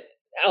inside of it,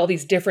 all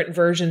these different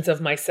versions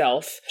of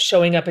myself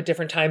showing up at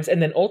different times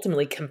and then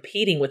ultimately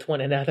competing with one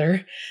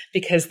another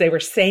because they were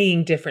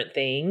saying different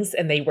things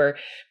and they were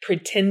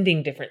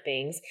pretending different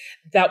things.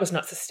 That was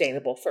not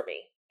sustainable for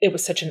me. It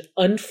was such an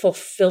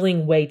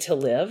unfulfilling way to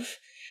live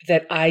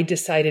that I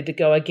decided to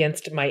go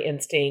against my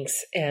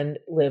instincts and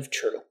live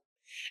true.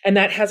 And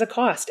that has a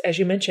cost. As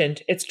you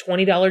mentioned, it's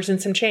 $20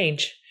 and some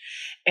change.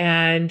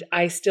 And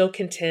I still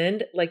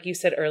contend, like you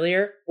said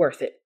earlier,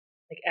 worth it.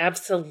 Like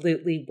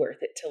absolutely worth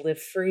it to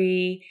live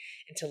free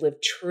and to live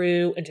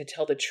true and to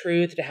tell the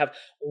truth, to have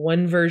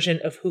one version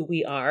of who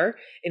we are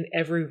in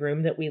every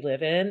room that we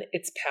live in.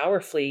 It's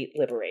powerfully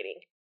liberating,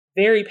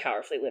 very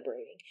powerfully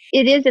liberating.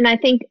 It is. And I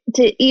think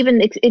to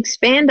even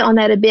expand on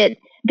that a bit,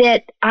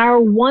 that our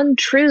one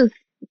truth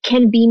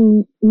can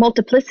be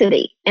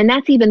multiplicity. And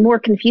that's even more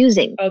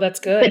confusing. Oh,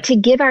 that's good. But to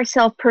give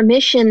ourselves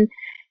permission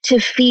to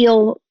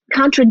feel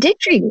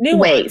contradictory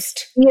ways,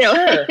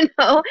 Sure.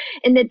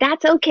 And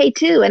that's okay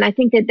too. And I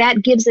think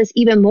that gives us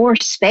even more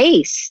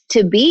space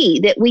to be,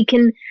 that we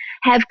can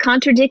have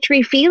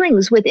contradictory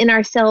feelings within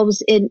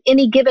ourselves in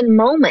any given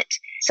moment.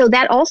 So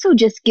that also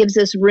just gives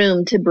us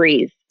room to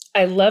breathe.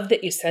 I love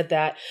that you said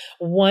that.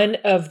 One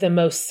of the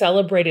most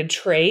celebrated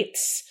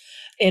traits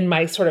in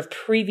my sort of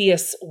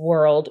previous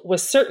world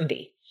was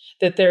certainty.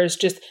 That there's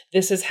just,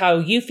 this is how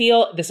you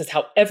feel. This is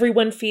how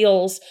everyone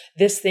feels.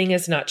 This thing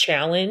is not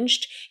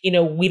challenged.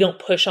 We don't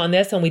push on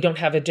this and we don't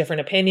have a different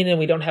opinion and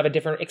we don't have a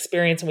different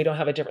experience and we don't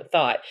have a different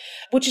thought,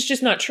 which is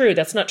just not true.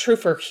 That's not true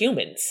for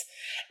humans.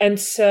 And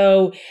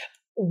so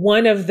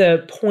one of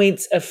the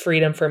points of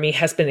freedom for me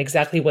has been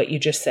exactly what you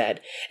just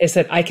said, is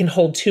that I can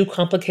hold two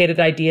complicated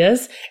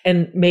ideas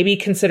and maybe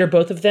consider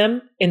both of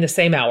them in the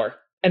same hour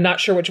and not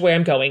sure which way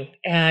I'm going.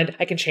 And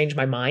I can change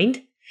my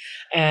mind.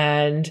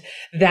 And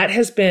that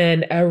has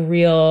been a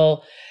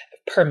real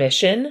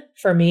permission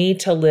for me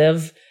to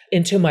live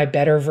into my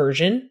better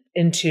version,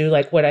 into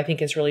like what I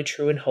think is really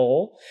true and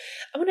whole.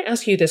 I want to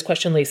ask you this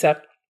question,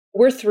 Lisa.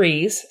 We're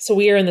threes, so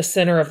we are in the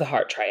center of the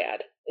heart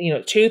triad.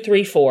 2,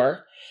 3,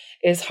 4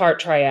 is heart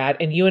triad,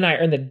 and you and I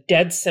are in the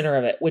dead center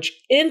of it, which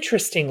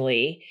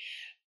interestingly,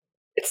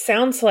 it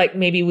sounds like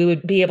maybe we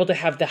would be able to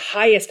have the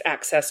highest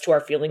access to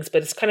our feelings,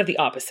 but it's kind of the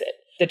opposite.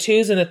 The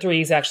 2s and the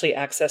 3s actually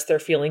access their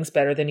feelings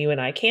better than you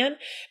and I can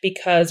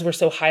because we're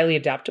so highly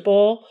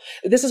adaptable.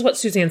 This is what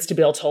Suzanne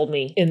Stabile told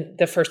me in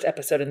the first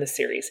episode in the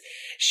series.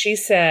 She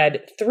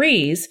said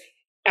 3s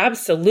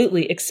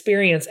absolutely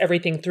experience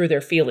everything through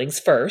their feelings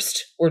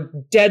first. We're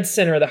dead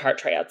center of the heart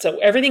triad. So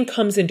everything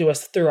comes into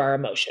us through our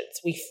emotions.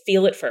 We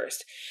feel it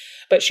first.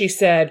 But she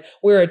said,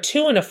 where a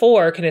 2 and a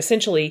 4 can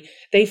essentially,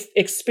 they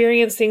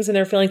experience things in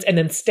their feelings and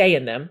then stay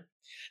in them.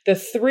 The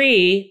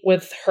 3,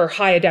 with her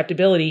high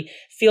adaptability,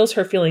 feels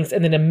her feelings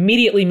and then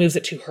immediately moves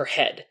it to her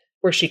head,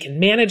 where she can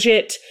manage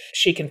it,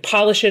 she can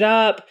polish it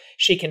up,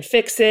 she can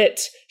fix it,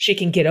 she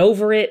can get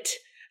over it.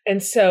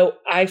 And so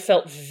I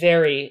felt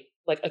very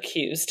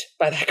accused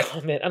by that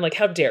comment. I'm like,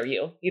 how dare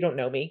you? You don't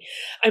know me.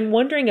 I'm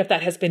wondering if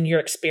that has been your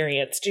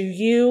experience. Do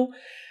you,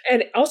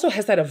 and also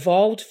has that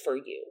evolved for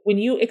you? When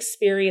you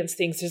experience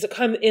things, does it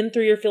come in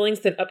through your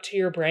feelings then up to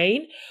your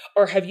brain?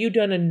 Or have you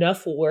done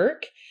enough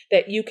work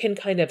that you can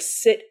kind of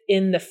sit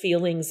in the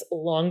feelings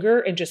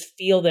longer and just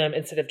feel them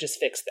instead of just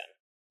fix them?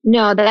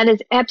 No, that is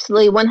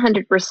absolutely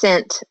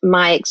 100%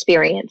 my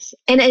experience.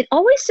 And it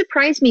always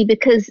surprised me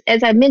because,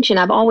 as I mentioned,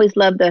 I've always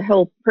loved the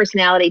whole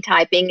personality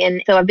typing.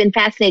 And so I've been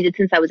fascinated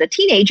since I was a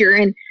teenager.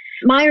 And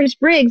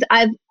Myers-Briggs,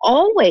 I've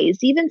always,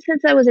 even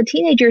since I was a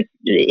teenager,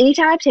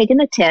 anytime I've taken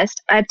the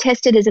test, I've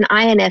tested as an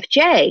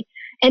INFJ.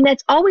 And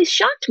that's always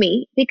shocked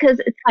me because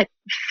it's like,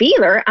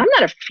 feeler? I'm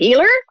not a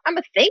feeler. I'm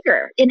a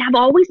thinker. And I've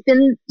always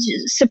been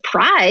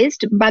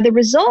surprised by the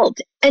result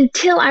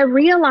until I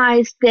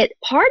realized that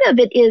part of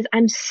it is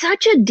I'm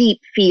such a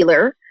deep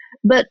feeler,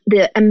 but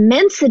the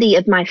immensity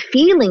of my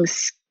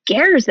feelings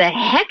scares the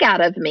heck out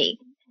of me.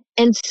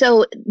 And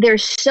so they're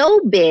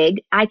so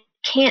big, I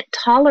can't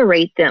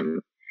tolerate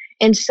them.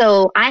 And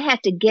so I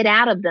have to get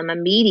out of them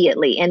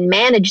immediately and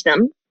manage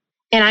them.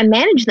 And I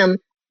manage them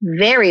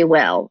very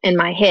well in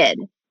my head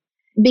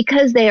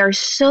because they are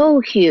so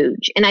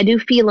huge and I do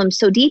feel them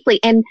so deeply.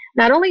 And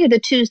not only are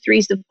the 2s,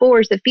 3s, the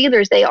 4s, the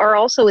feelers, they are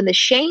also in the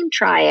shame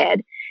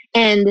triad.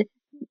 And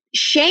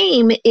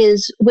shame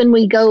is when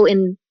we go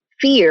in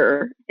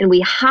fear and we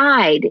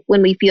hide.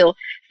 When we feel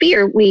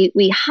fear, we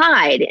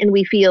hide, and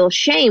we feel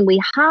shame,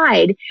 we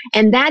hide.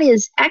 And that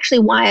is actually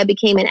why I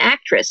became an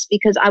actress,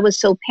 because I was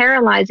so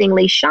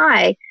paralyzingly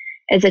shy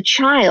as a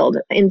child.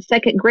 In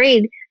second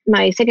grade,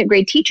 my second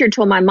grade teacher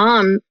told my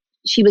mom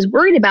she was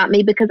worried about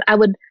me because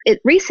at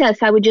recess,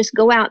 I would just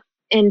go out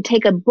and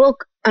take a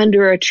book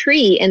under a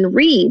tree and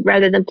read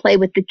rather than play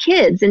with the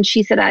kids. And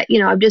she said,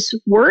 I'm just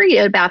worried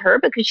about her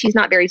because she's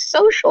not very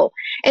social.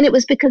 And it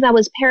was because I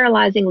was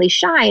paralyzingly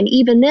shy. And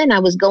even then I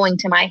was going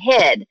to my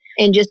head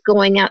and just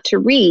going out to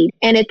read.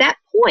 And at that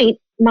point,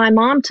 my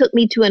mom took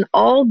me to an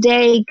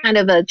all-day kind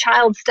of a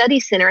child study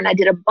center, and I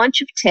did a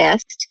bunch of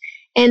tests.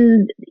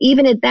 And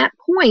even at that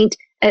point,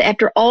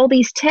 after all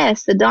these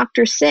tests, the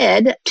doctor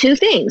said two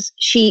things.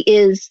 She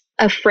is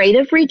afraid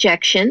of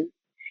rejection,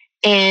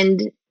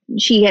 and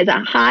she has a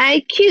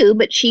high IQ,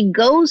 but she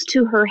goes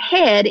to her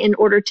head in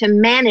order to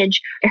manage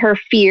her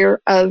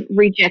fear of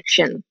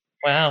rejection.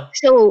 Wow.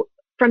 So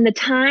from the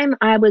time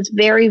I was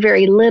very,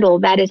 very little,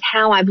 that is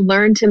how I've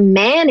learned to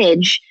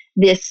manage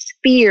this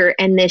fear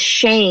and this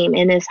shame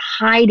and this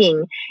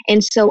hiding.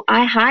 And so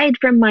I hide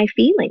from my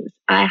feelings.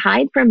 I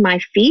hide from my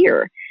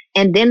fear.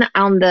 And then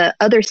on the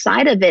other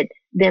side of it,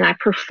 then I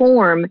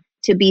perform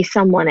to be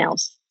someone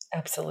else.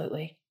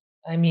 Absolutely.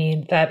 I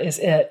mean, that is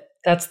it.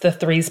 That's the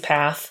threes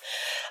path.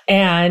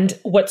 And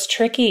what's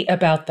tricky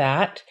about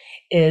that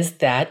is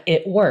that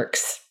it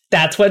works.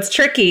 That's what's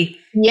tricky.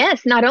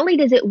 Yes. Not only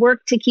does it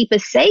work to keep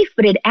us safe,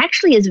 but it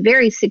actually is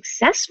very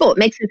successful. It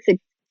makes it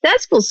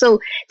successful. So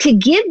to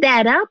give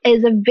that up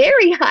is a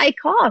very high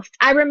cost.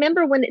 I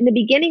remember when in the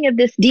beginning of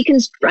this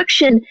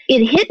deconstruction,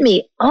 it hit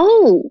me.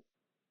 Oh,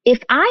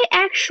 if I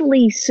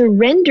actually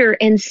surrender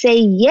and say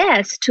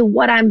yes to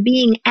what I'm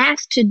being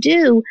asked to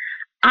do,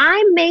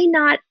 I may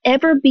not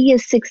ever be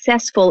as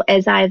successful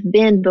as I've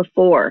been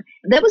before.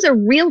 That was a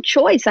real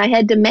choice I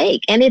had to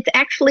make. And it's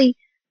actually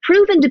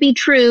proven to be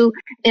true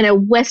in a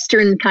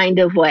Western kind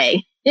of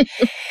way.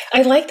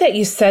 I like that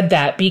you said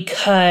that,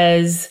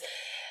 because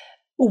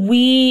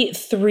we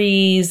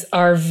threes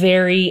are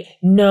very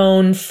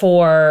known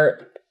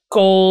for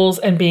goals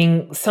and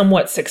being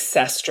somewhat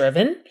success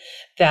driven.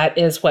 That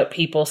is what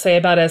people say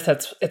about us.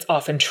 It's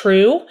often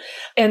true.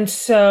 And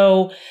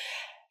so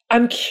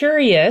I'm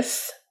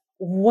curious,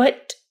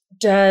 what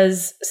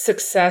does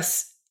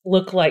success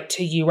look like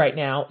to you right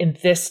now in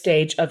this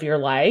stage of your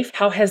life?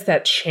 How has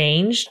that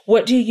changed?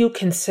 What do you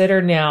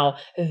consider now?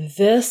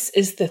 This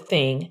is the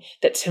thing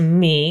that to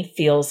me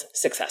feels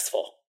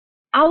successful.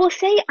 I will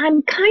say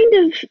I'm kind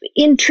of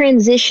in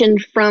transition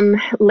from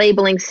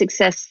labeling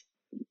success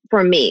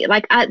for me.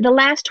 Like the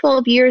last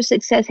 12 years,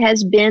 success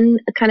has been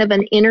a kind of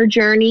an inner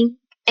journey.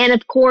 And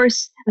of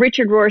course,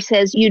 Richard Rohr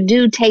says you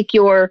do take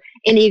your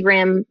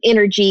Enneagram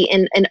energy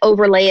and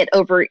overlay it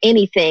over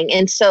anything.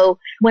 And so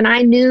when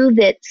I knew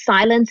that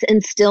silence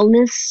and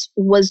stillness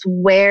was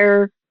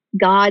where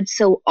God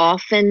so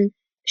often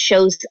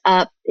shows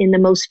up in the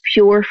most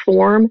pure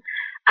form,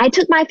 I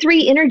took my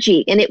 3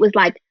 energy and it was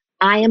like,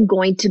 I am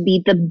going to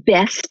be the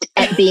best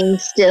at being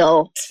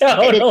still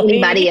than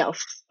anybody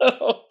else.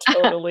 Oh,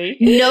 totally.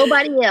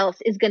 Nobody else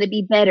is going to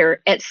be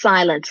better at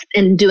silence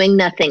and doing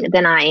nothing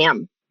than I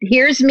am.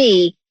 Here's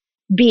me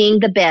being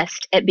the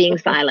best at being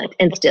silent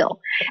and still.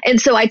 And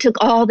so I took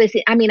all this.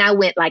 I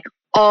went like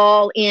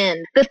all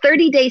in. The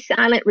 30-day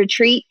silent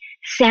retreat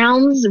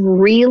sounds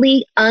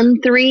really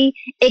un-3,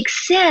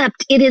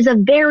 except it is a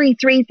very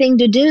 3 thing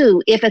to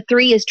do if a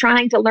 3 is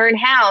trying to learn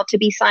how to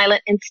be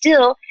silent and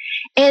still.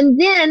 And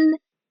then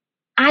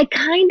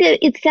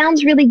it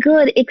sounds really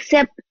good,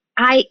 except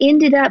I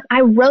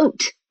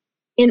wrote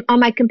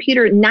on my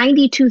computer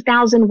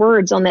 92,000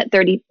 words on that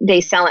 30-day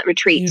silent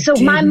retreat. So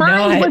my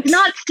mind was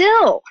not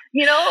still.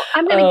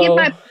 I'm going to give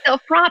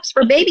myself props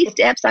for baby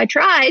steps. I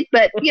tried,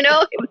 but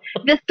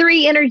the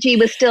 3 energy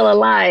was still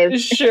alive.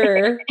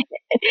 Sure.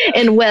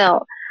 And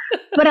well.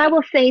 But I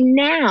will say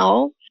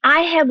now,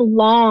 I have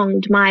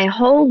longed my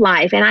whole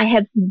life and I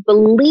have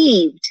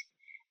believed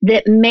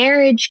that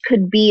marriage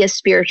could be a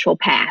spiritual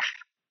path.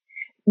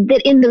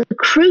 That in the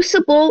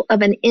crucible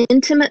of an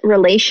intimate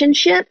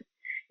relationship,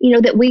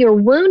 that we are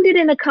wounded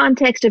in the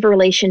context of a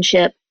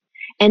relationship,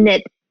 and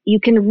that you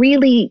can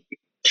really,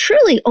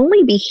 truly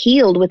only be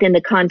healed within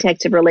the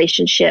context of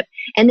relationship.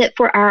 And that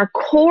for our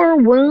core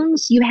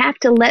wounds, you have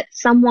to let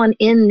someone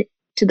in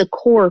to the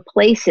core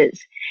places.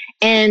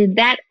 And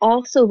that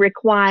also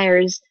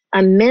requires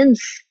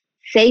immense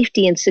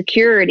safety and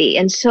security.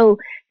 And so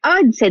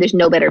I'd say there's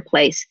no better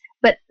place.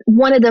 But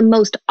one of the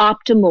most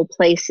optimal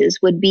places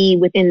would be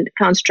within the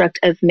construct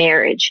of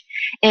marriage.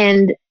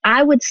 And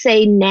I would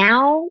say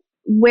now,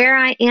 where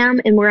I am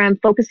and where I'm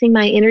focusing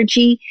my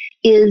energy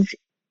is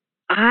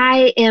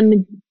I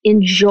am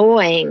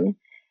enjoying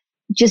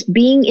just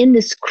being in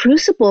this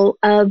crucible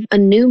of a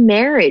new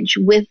marriage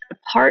with a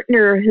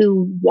partner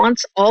who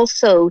wants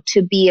also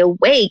to be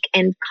awake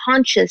and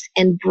conscious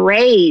and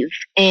brave.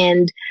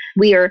 And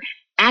we are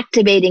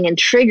activating and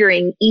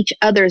triggering each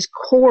other's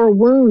core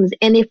wounds.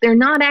 And if they're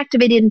not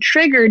activated and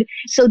triggered,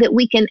 so that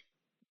we can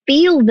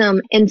feel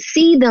them and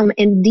see them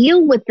and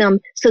deal with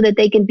them so that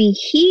they can be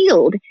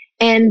healed.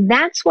 And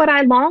that's what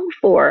I long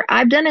for.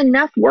 I've done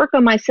enough work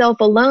on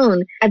myself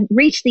alone. I've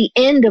reached the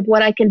end of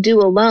what I can do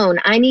alone.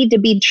 I need to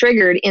be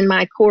triggered in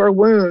my core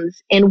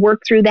wounds and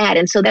work through that.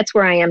 And so that's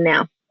where I am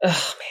now.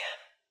 Oh,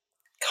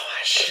 man.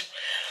 Gosh.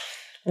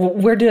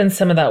 We're doing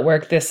some of that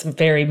work this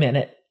very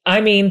minute.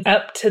 I mean,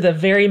 up to the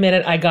very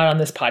minute I got on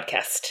this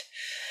podcast.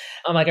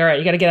 I'm like, all right,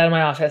 you got to get out of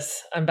my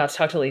office. I'm about to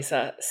talk to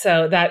Lisa.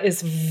 So that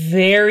is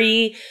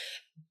very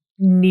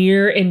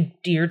near and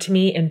dear to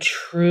me and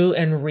true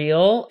and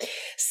real.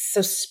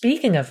 So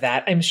speaking of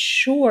that, I'm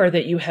sure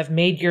that you have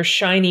made your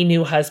shiny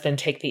new husband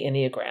take the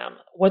Enneagram.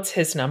 What's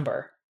his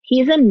number?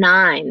 He's a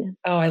 9.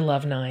 Oh, I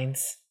love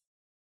 9s.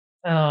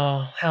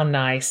 Oh, how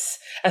nice.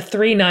 A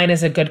 3-9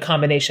 is a good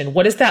combination.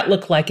 What does that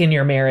look like in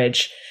your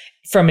marriage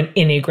from an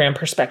Enneagram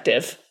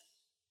perspective?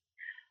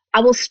 I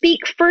will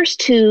speak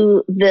first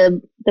to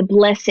the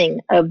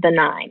blessing of the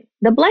 9.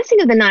 The blessing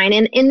of the 9,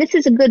 and this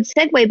is a good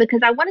segue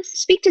because I want to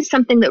speak to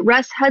something that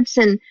Russ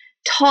Hudson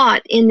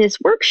taught in this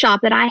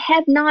workshop that I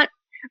have not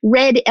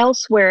read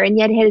elsewhere and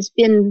yet has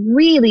been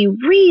really,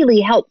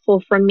 really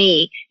helpful for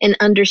me in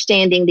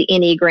understanding the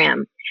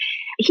Enneagram.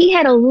 He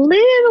had a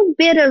little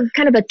bit of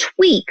kind of a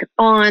tweak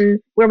on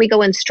where we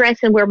go in stress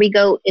and where we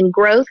go in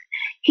growth.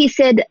 He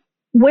said,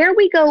 where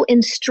we go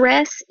in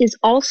stress is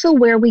also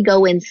where we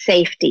go in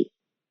safety.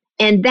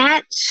 And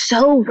that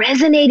so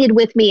resonated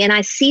with me. And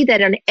I see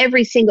that on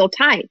every single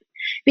type.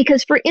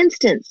 Because for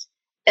instance,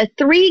 a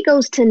 3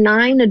 goes to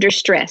 9 under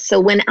stress. So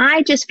when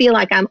I just feel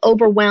like I'm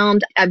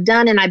overwhelmed, I've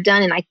done and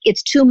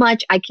it's too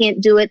much, I can't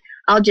do it.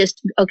 I'll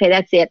just, okay,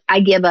 that's it.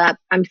 I give up.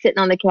 I'm sitting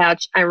on the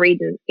couch. I'm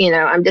reading,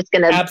 I'm just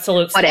going to,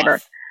 absolute whatever.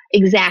 Sloth.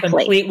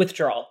 Exactly. Complete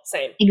withdrawal.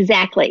 Same.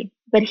 Exactly.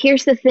 But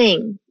here's the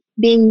thing.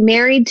 Being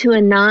married to a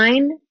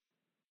 9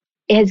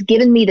 has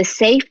given me the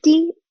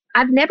safety.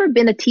 I've never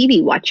been a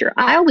TV watcher.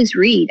 I always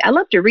read. I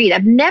love to read.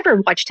 I've never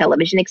watched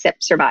television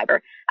except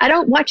Survivor. I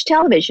don't watch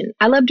television.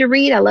 I love to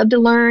read. I love to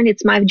learn.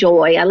 It's my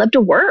joy. I love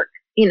to work.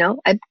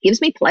 It gives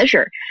me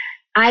pleasure.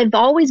 I've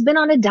always been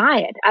on a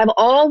diet. I've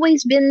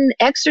always been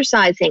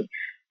exercising.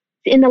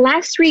 In the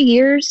last 3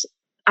 years,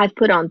 I've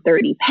put on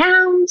 30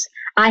 pounds.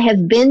 I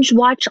have binge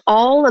watched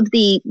all of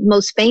the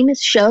most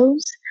famous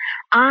shows.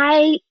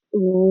 I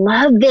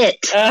love it.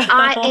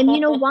 And you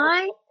know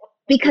why?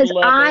 Because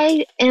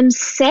I am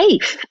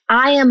safe.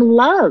 I am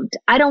loved.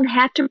 I don't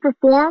have to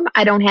perform.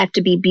 I don't have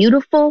to be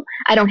beautiful.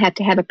 I don't have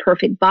to have a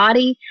perfect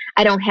body.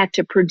 I don't have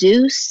to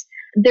produce.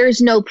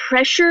 There's no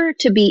pressure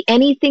to be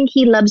anything.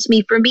 He loves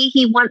me for me.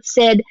 He once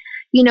said,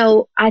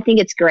 I think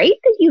it's great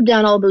that you've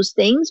done all those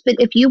things, but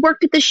if you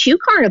worked at the shoe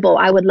carnival,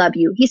 I would love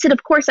you. He said,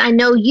 of course, I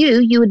know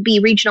you would be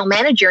regional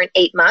manager in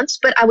 8 months,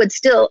 but I would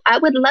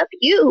love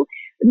you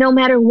no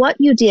matter what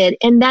you did.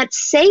 And that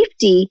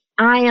safety,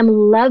 I am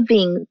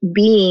loving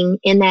being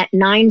in that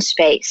 9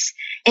 space.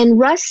 And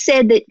Russ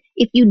said that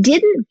if you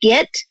didn't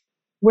get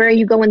where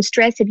you go in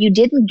stress, if you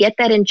didn't get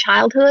that in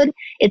childhood,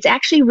 it's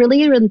actually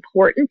really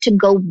important to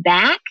go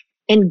back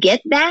and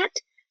get that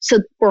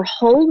for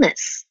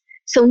wholeness.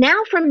 So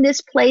now from this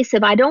place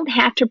of I don't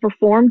have to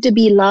perform to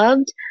be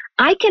loved,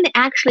 I can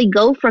actually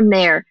go from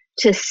there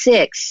to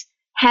 6,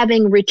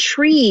 having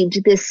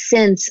retrieved this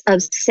sense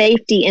of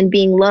safety and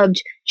being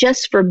loved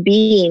just for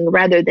being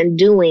rather than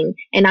doing.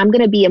 And I'm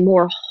going to be a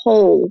more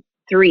whole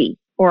 3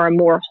 or a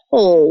more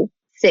whole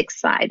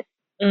 6 side.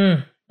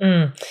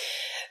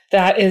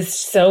 That is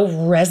so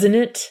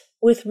resonant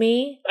with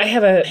me. I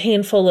have a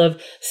handful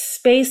of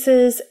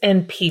spaces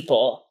and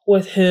people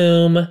with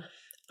whom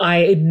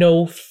I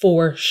know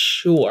for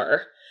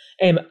sure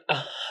am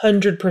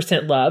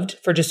 100% loved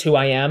for just who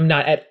I am,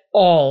 not at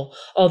all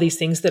these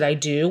things that I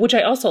do, which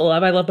I also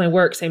love. I love my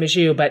work, same as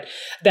you, but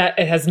that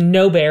it has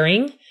no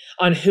bearing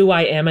on who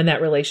I am in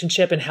that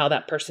relationship and how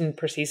that person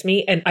perceives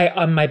me. And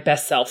I'm my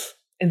best self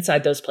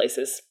inside those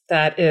places.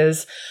 That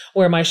is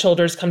where my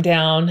shoulders come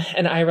down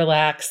and I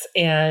relax.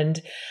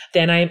 And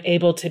then I'm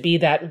able to be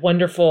that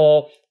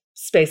wonderful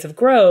space of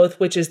growth,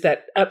 which is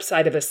that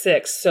upside of a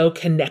 6, so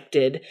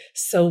connected,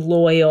 so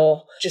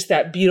loyal, just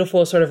that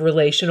beautiful sort of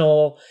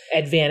relational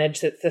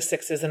advantage that the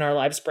 6s in our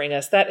lives bring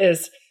us.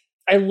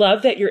 I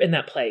love that you're in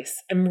that place.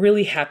 I'm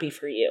really happy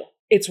for you.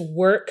 It's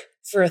work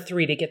for a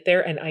 3 to get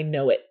there, and I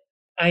know it.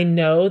 I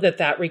know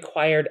that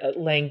required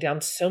laying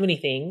down so many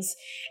things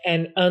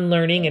and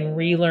unlearning and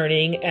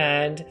relearning,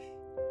 and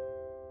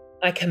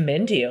I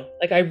commend you.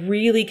 I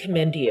really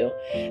commend you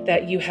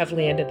that you have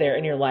landed there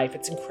in your life.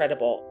 It's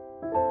incredible.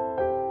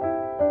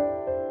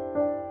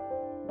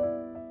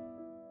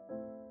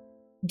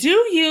 Do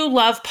you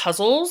love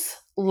puzzles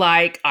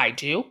like I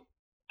do?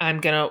 I'm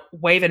going to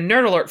wave a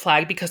nerd alert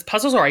flag because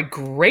puzzles are a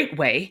great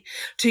way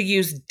to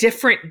use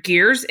different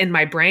gears in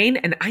my brain,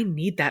 and I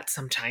need that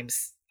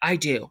sometimes. I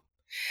do.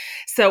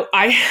 So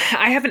I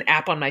have an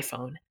app on my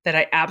phone that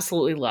I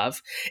absolutely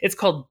love. It's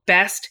called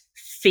Best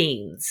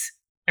Fiends.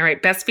 All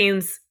right, Best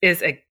Fiends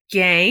is a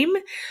game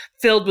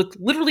filled with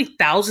literally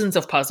thousands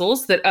of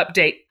puzzles that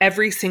update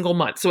every single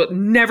month. So it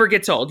never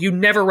gets old. You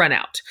never run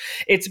out.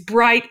 It's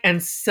bright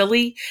and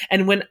silly.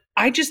 And when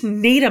I just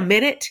need a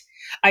minute,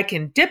 I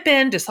can dip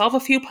in to solve a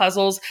few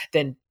puzzles,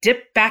 then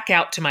dip back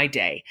out to my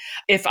day.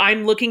 If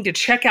I'm looking to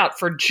check out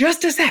for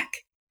just a sec,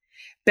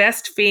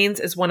 Best Fiends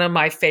is one of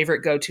my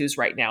favorite go-tos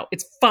right now.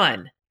 It's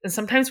fun. And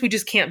sometimes we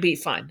just can't beat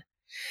fun.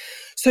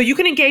 So you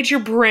can engage your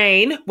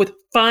brain with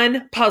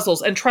fun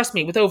puzzles. And trust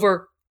me, with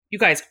over You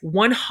guys,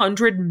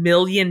 100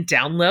 million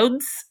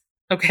downloads.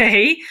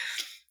 Okay.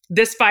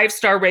 This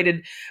 5-star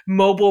rated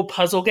mobile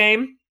puzzle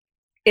game,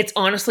 it's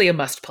honestly a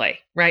must play,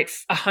 right?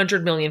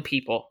 100 million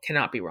people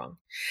cannot be wrong.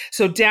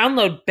 So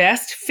download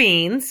Best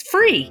Fiends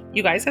free.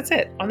 You guys, that's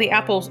it, on the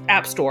Apple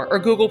App Store or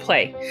Google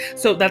Play.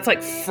 So that's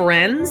like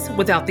friends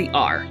without the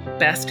R.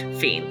 Best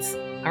Fiends.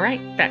 All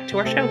right, back to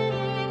our show.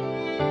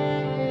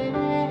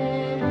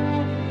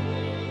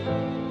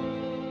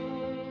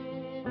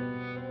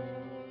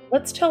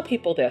 Let's tell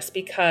people this,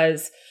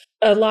 because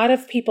a lot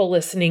of people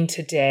listening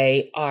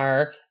today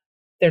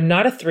they're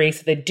not a 3,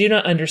 so they do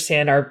not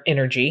understand our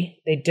energy.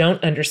 They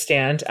don't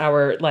understand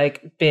our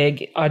like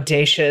big,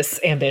 audacious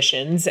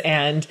ambitions.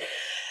 And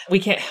we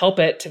can't help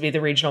it to be the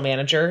regional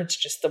manager. It's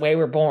just the way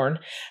we're born.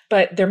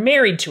 But they're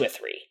married to a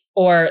 3,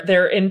 or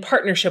they're in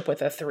partnership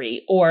with a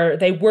 3, or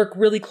they work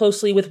really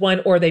closely with one,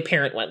 or they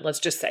parent one. Let's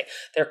just say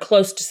they're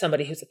close to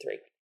somebody who's a 3.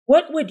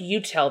 What would you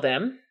tell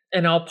them?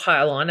 And I'll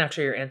pile on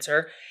after your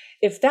answer.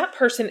 If that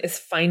person is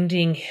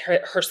finding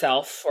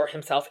herself or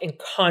himself in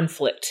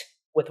conflict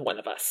with one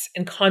of us,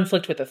 in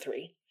conflict with a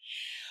 3,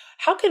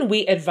 how can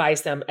we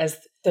advise them as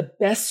the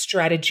best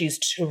strategies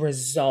to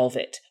resolve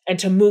it and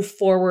to move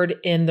forward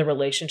in the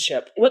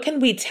relationship? What can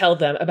we tell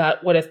them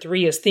about what a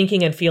 3 is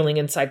thinking and feeling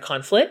inside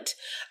conflict,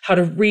 how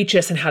to reach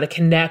us and how to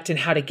connect and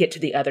how to get to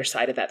the other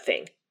side of that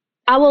thing?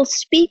 I will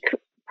speak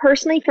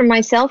personally for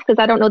myself,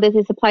 because I don't know that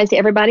this applies to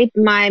everybody.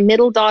 My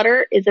middle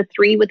daughter is a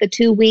 3 with a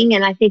 2 wing,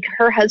 and I think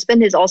her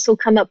husband has also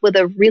come up with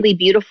a really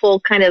beautiful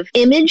kind of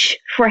image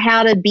for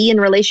how to be in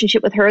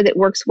relationship with her that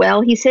works well.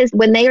 He says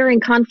when they are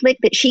in conflict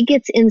that she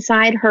gets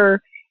inside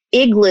her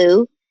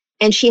igloo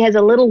and she has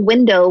a little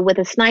window with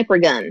a sniper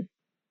gun.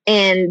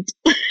 And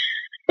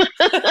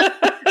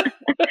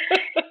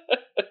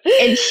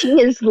and she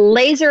is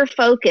laser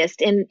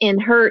focused in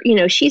her,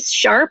 she's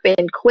sharp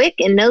and quick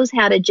and knows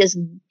how to just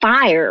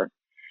fire.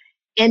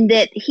 And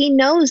that he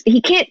knows he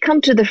can't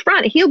come to the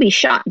front. He'll be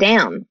shot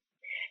down.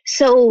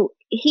 So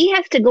he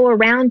has to go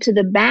around to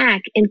the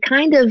back and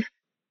kind of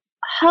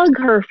hug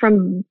her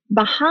from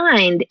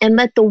behind and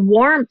let the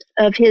warmth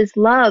of his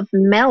love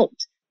melt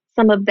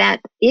some of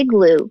that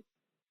igloo.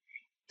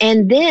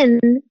 And then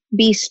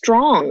be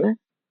strong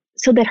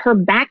so that her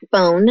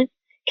backbone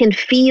can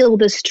feel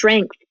the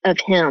strength of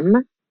him.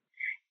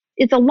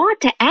 It's a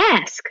lot to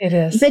ask. It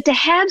is. But to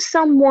have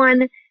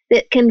someone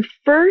that can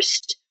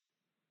first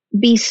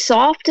be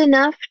soft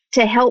enough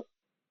to help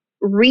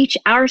reach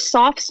our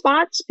soft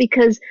spots,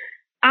 because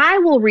I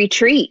will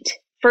retreat,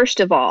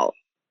 first of all,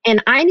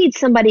 and I need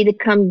somebody to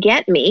come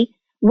get me,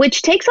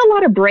 which takes a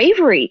lot of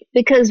bravery,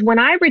 because when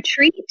I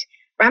retreat,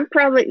 I'm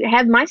probably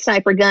have my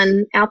sniper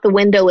gun out the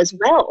window as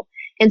well.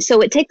 And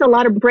so it takes a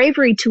lot of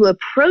bravery to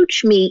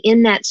approach me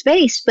in that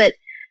space, but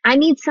I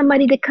need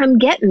somebody to come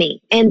get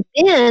me. And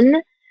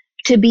then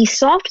to be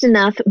soft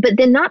enough, but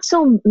then not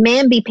so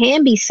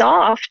mamby-pamby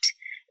soft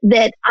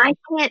that I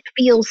can't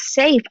feel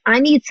safe. I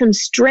need some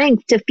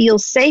strength to feel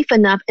safe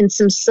enough and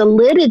some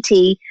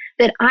solidity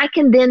that I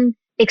can then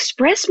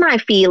express my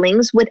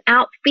feelings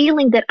without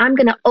feeling that I'm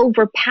going to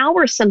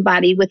overpower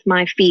somebody with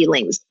my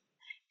feelings.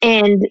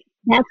 And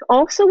that's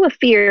also a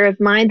fear of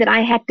mine that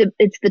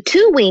it's the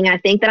 2 wing, I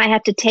think, that I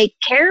have to take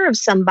care of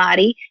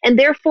somebody, and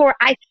therefore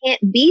I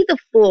can't be the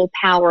full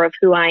power of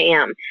who I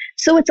am.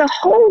 So it's a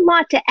whole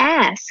lot to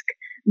ask.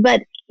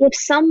 But if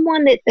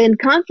someone that's in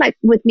conflict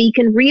with me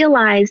can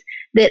realize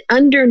that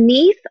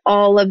underneath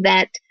all of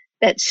that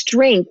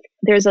strength,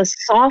 there's a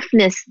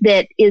softness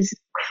that is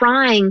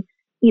crying,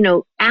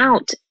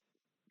 out,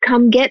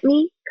 come get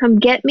me, come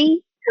get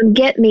me, come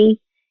get me.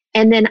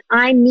 And then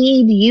I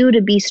need you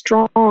to be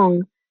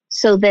strong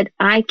so that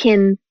I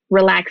can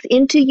relax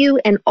into you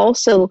and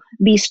also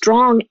be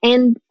strong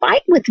and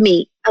fight with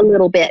me a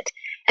little bit.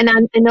 And I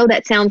know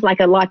that sounds like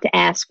a lot to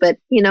ask, but,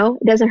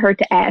 it doesn't hurt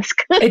to ask.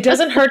 It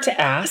doesn't hurt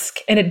to ask,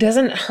 and it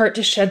doesn't hurt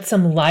to shed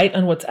some light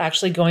on what's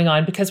actually going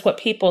on, because what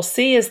people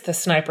see is the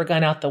sniper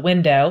gun out the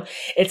window.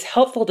 It's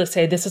helpful to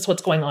say, this is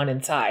what's going on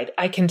inside.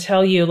 I can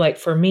tell you, like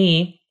for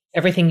me,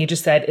 everything you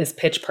just said is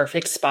pitch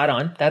perfect, spot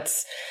on.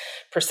 That's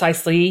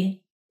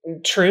precisely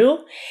true.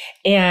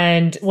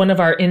 And one of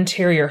our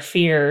interior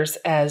fears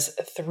as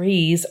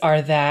 3s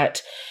are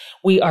that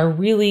we are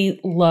really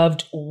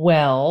loved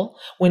well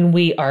when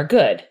we are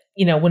good.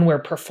 When we're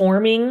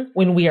performing,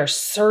 when we are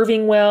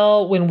serving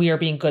well, when we are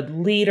being good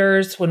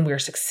leaders, when we're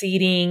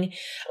succeeding,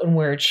 when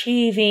we're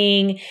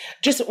achieving,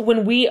 just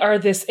when we are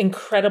this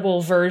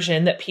incredible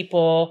version that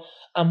people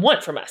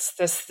want from us,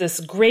 this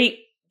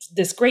great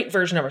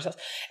version of ourselves.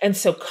 And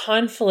so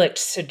conflict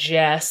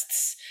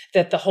suggests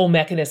that the whole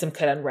mechanism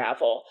could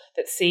unravel.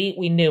 That, see,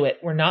 we knew it.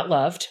 We're not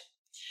loved.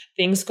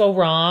 Things go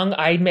wrong.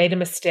 I made a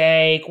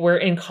mistake. We're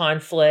in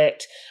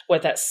conflict.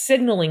 What that's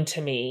signaling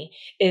to me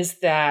is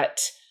that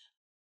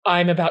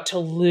I'm about to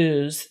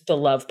lose the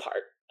love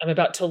part. I'm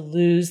about to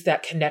lose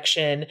that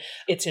connection.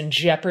 It's in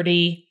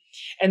jeopardy.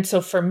 And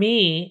so for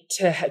me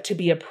to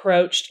be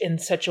approached in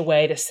such a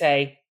way to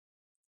say,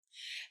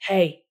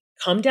 hey,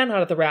 come down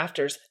out of the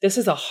rafters. This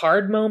is a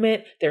hard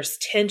moment. There's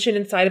tension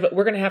inside of it.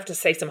 We're going to have to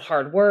say some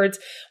hard words.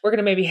 We're going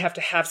to maybe have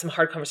to have some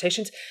hard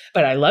conversations,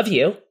 but I love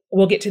you.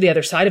 We'll get to the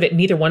other side of it.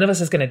 Neither one of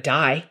us is going to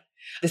die.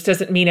 This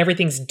doesn't mean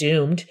everything's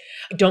doomed.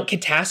 Don't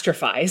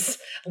catastrophize.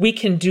 We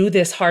can do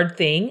this hard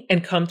thing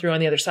and come through on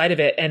the other side of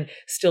it and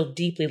still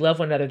deeply love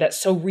one another.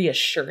 That's so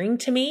reassuring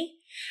to me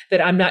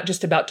that I'm not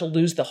just about to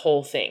lose the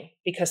whole thing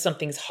because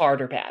something's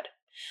hard or bad.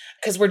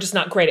 Because we're just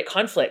not great at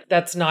conflict.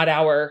 That's not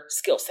our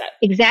skill set.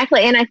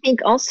 Exactly. And I think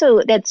also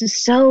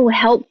that's so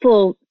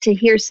helpful to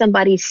hear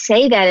somebody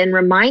say that and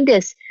remind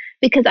us,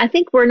 because I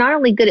think we're not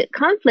only good at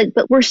conflict,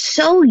 but we're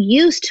so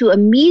used to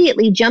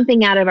immediately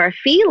jumping out of our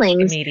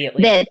feelings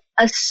that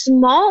a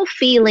small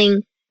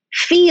feeling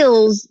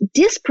feels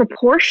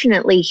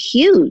disproportionately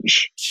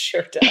huge.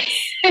 Sure does.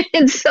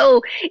 And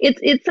so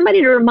it's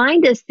somebody to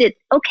remind us that,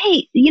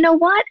 okay, you know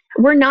what?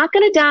 We're not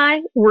going to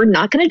die. We're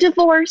not going to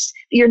divorce.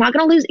 You're not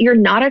going to lose. You're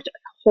not a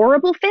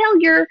horrible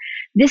failure.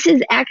 This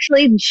is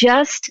actually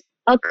just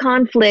a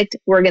conflict.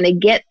 We're going to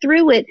get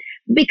through it,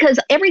 because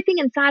everything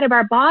inside of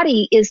our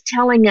body is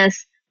telling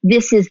us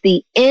this is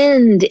the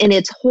end and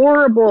it's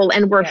horrible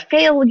and we're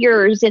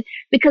failures, and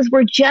because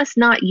we're just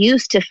not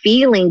used to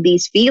feeling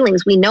these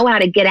feelings. We know how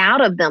to get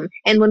out of them.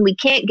 And when we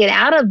can't get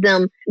out of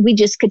them, we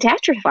just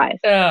catastrophize.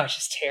 Oh, it's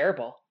just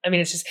terrible. I mean,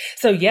 it's just,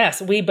 so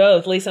yes, we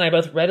both, Lisa and I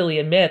both readily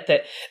admit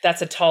that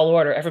that's a tall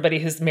order. Everybody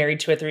who's married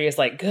to a 3 is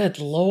like, good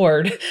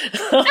Lord.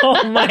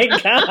 Oh my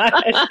God.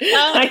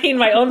 I need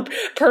my own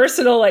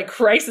personal like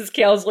crisis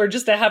counselor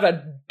just to have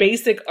a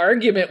basic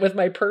argument with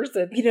my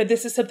person. You know,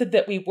 this is something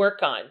that we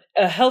work on.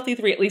 A healthy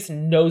 3 at least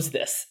knows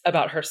this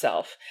about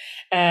herself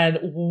and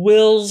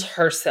wills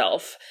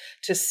herself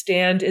to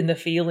stand in the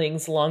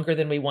feelings longer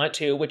than we want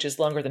to, which is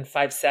longer than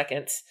 5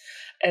 seconds.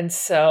 And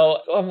so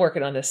I'm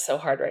working on this so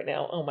hard right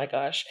now. Oh my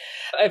gosh.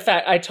 In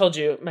fact, I told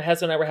you, my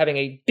husband and I were having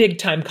a big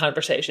time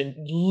conversation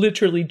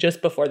literally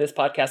just before this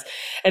podcast,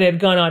 and it had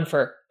gone on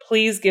for,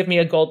 please give me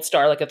a gold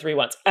star, like a 3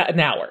 once,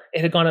 an hour.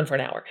 It had gone on for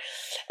an hour.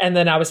 And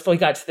then we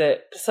got to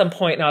some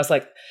point and I was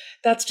like,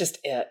 that's just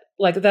it.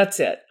 Like, that's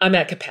it. I'm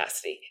at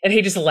capacity. And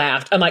he just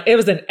laughed. I'm like, it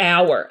was an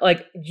hour.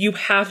 Like, you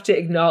have to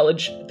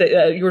acknowledge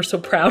that you were so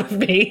proud of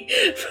me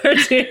for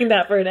doing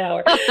that for an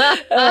hour.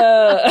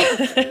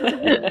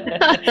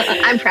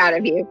 I'm proud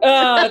of you.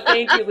 Oh,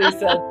 thank you,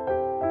 Lisa.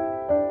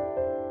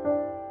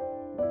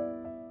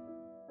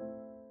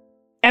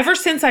 Ever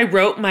since I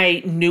wrote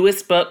my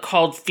newest book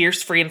called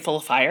Fierce, Free, and Full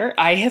of Fire,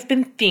 I have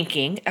been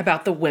thinking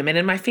about the women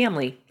in my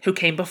family who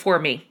came before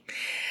me,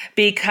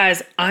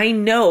 because I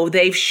know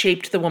they've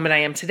shaped the woman I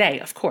am today,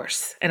 of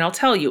course. And I'll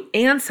tell you,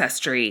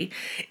 Ancestry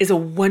is a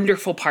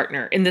wonderful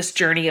partner in this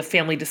journey of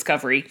family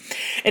discovery.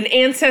 An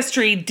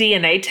Ancestry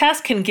DNA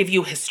test can give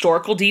you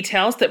historical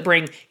details that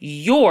bring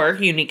your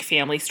unique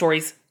family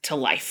stories to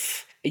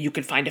life. You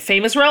can find a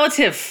famous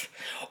relative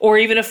or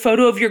even a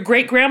photo of your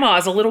great-grandma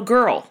as a little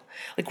girl.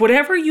 Like,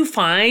 whatever you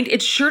find,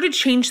 it's sure to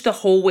change the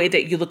whole way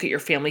that you look at your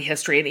family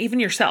history and even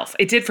yourself.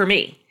 It did for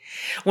me.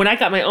 When I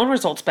got my own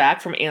results back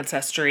from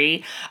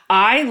Ancestry,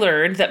 I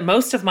learned that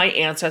most of my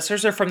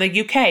ancestors are from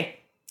the UK,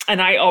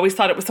 and I always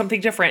thought it was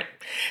something different.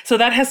 So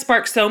that has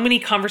sparked so many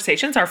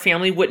conversations our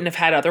family wouldn't have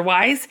had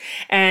otherwise,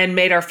 and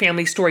made our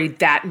family story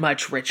that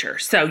much richer.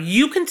 So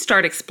you can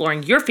start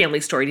exploring your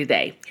family story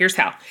today. Here's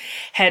how.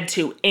 Head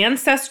to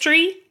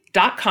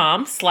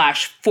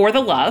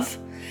Ancestry.com/forthelove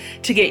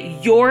to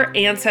get your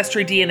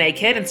Ancestry DNA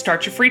kit and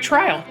start your free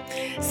trial.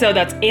 So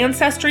that's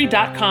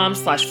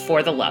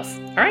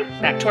Ancestry.com/forthelove. All right,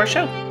 back to our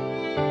show.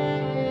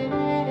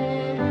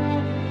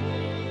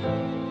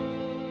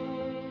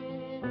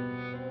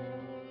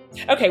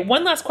 Okay,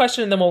 one last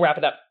question and then we'll wrap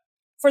it up.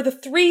 For the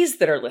 3s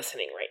that are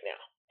listening right now,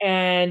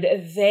 and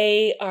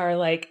they are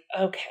like,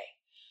 okay,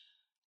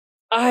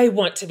 I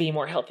want to be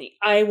more healthy.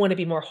 I want to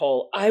be more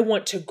whole. I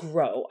want to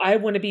grow. I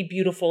want to be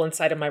beautiful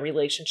inside of my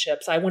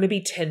relationships. I want to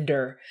be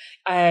tender.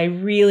 I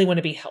really want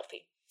to be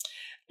healthy.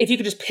 If you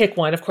could just pick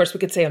one, of course, we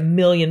could say a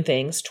million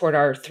things toward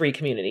our 3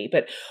 community,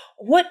 but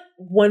what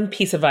one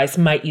piece of advice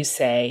might you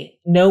say,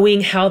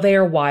 knowing how they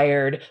are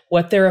wired,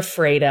 what they're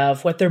afraid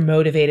of, what they're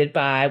motivated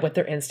by, what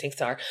their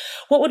instincts are?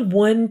 What would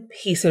one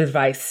piece of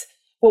advice,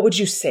 what would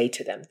you say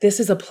to them? This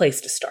is a place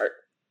to start.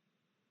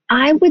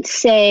 I would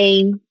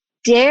say,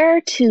 dare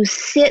to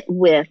sit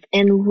with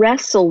and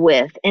wrestle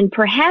with and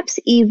perhaps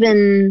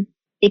even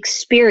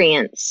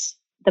experience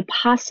the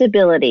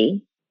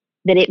possibility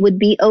that it would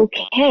be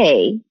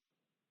okay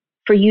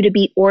for you to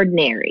be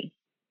ordinary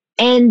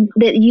and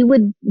that you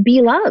would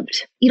be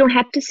loved. You don't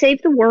have to save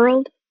the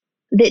world,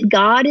 that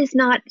God is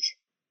not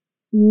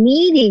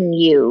needing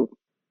you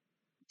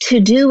to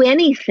do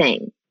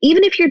anything.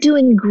 Even if you're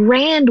doing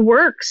grand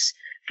works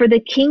for the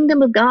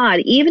kingdom of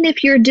God, even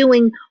if you're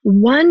doing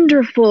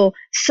wonderful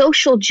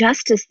social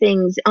justice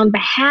things on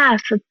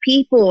behalf of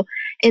people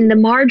and the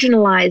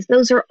marginalized,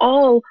 those are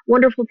all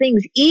wonderful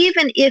things.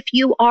 Even if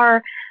you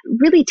are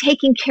really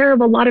taking care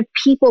of a lot of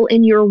people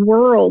in your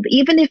world,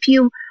 even if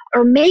you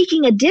are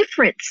making a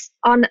difference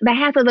on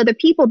behalf of other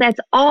people, that's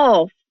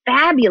all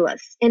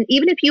fabulous. And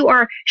even if you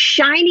are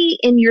shiny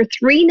in your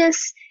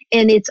 3ness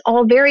and it's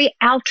all very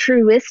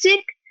altruistic,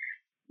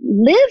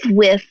 live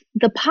with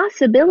the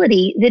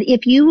possibility that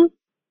if you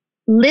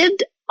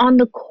lived on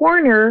the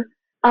corner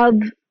of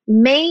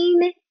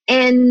Main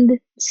and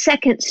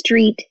 2nd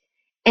Street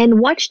and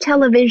watched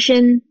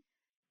television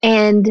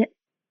and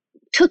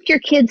took your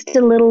kids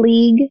to Little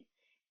League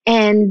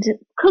and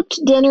cooked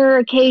dinner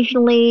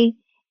occasionally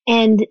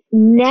and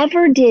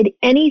never did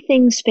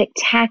anything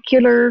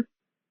spectacular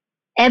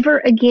ever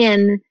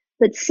again,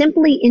 but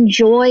simply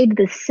enjoyed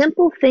the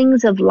simple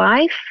things of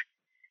life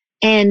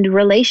and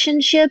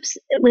relationships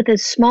with a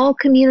small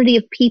community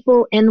of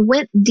people and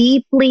went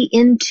deeply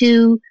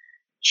into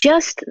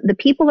just the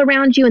people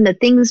around you and the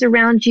things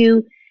around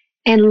you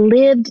and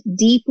lived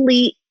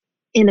deeply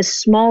in a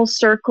small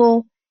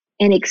circle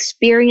and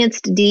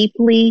experienced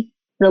deeply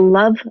the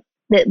love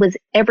that was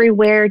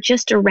everywhere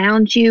just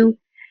around you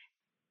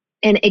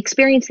and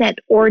experience that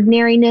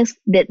ordinariness,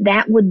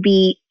 that would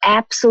be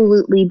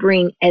absolutely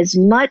bring as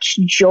much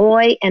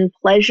joy and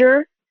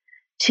pleasure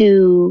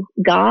to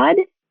God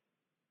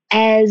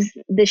as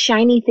the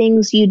shiny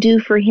things you do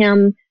for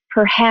him,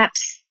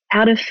 perhaps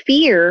out of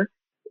fear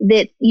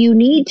that you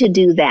need to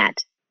do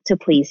that to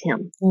please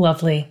him.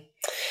 Lovely.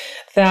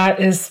 That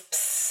is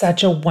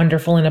such a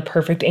wonderful and a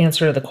perfect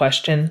answer to the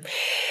question.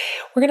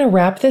 We're going to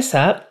wrap this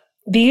up.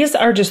 These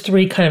are just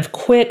 3 kind of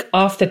quick,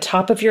 off the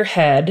top of your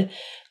head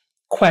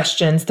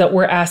questions that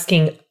we're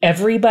asking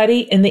everybody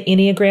in the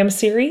Enneagram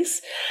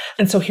series.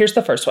 And so here's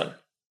the first one.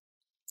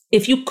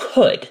 If you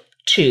could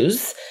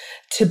choose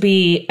to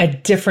be a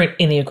different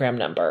Enneagram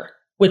number,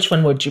 which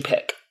one would you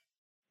pick?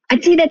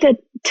 I'd say that's a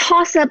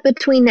toss-up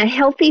between a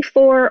healthy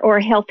 4 or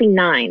a healthy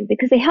 9,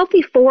 because the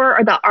healthy 4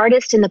 are the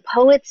artists and the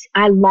poets.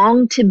 I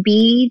long to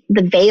be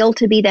the veil,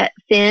 to be that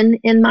thin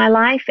in my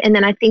life. And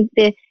then I think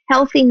the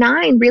healthy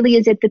 9 really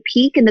is at the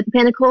peak and the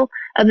pinnacle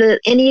of the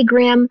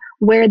Enneagram,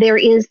 where there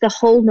is the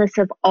wholeness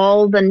of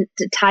all the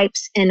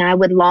types. And I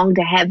would long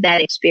to have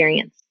that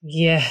experience.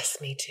 Yes,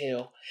 me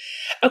too.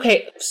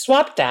 Okay,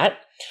 swap that.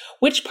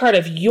 Which part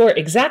of your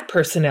exact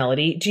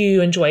personality do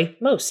you enjoy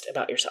most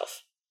about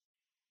yourself?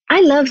 I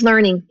love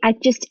learning. I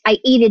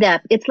eat it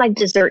up. It's like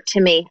dessert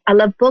to me. I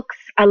love books.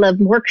 I love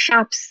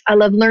workshops. I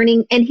love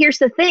learning. And here's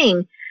the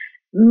thing.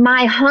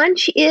 My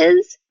hunch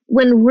is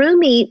when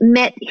Rumi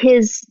met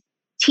his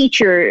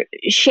teacher,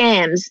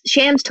 Shams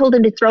told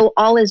him to throw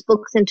all his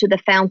books into the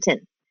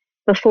fountain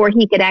before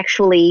he could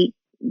actually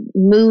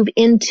move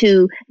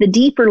into the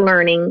deeper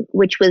learning,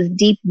 which was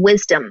deep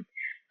wisdom.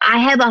 I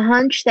have a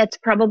hunch that's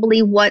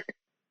probably what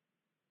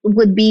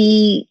would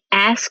be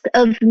asked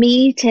of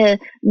me to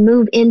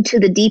move into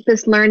the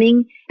deepest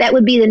learning. That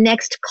would be the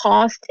next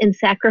cost and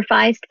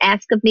sacrifice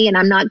asked of me. And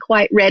I'm not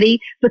quite ready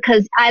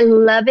because I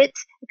love it,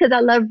 because I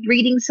love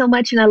reading so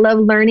much and I love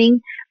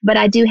learning. But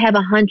I do have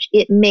a hunch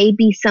it may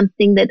be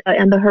something that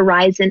on the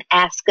horizon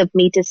ask of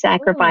me to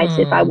sacrifice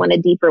if I want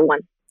a deeper one.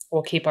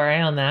 We'll keep our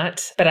eye on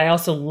that. But I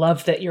also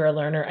love that you're a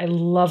learner. I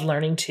love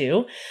learning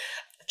too.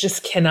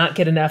 Just cannot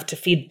get enough to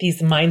feed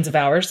these minds of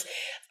ours.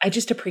 I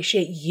just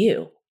appreciate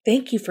you.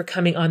 Thank you for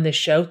coming on this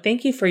show.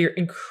 Thank you for your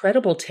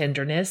incredible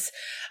tenderness,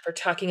 for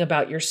talking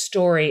about your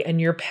story and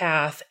your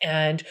path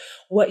and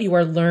what you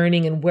are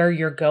learning and where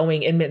you're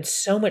going. It meant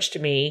so much to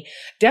me,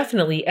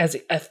 definitely as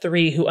a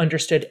 3 who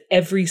understood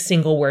every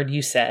single word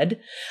you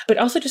said, but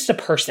also just a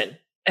person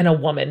and a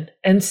woman.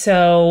 And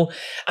so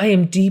I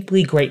am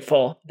deeply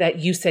grateful that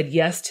you said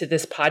yes to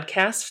this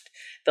podcast,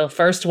 the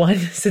first one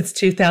since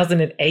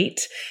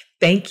 2008.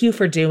 Thank you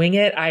for doing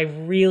it. I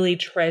really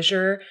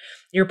treasure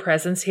your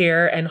presence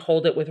here and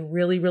hold it with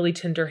really, really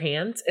tender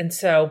hands. And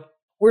so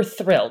we're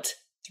thrilled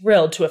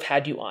to have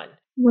had you on.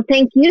 Well,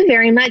 thank you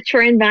very much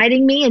for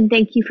inviting me. And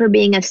thank you for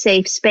being a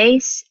safe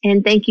space.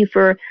 And thank you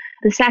for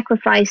the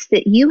sacrifice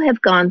that you have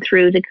gone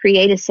through to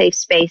create a safe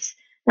space,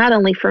 not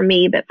only for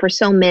me, but for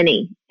so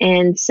many.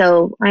 And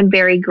so I'm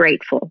very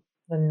grateful.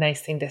 A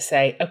nice thing to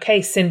say.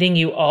 Okay, sending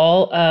you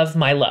all of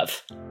my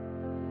love.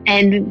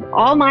 And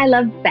all my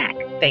love back.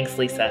 Thanks,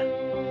 Lisa.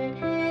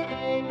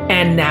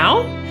 And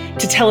now,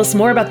 to tell us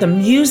more about the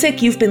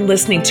music you've been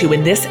listening to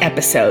in this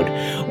episode,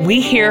 we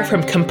hear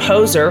from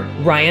composer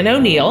Ryan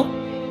O'Neill,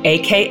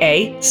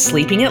 aka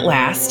Sleeping at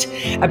Last,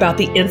 about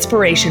the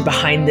inspiration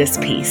behind this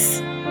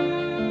piece.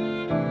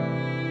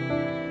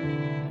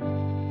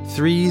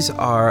 3s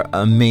are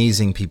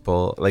amazing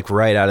people, like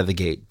right out of the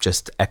gate,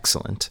 just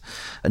excellent.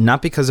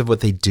 Not because of what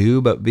they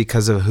do, but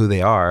because of who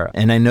they are.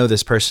 And I know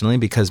this personally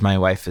because my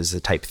wife is a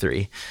type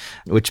 3,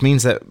 which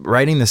means that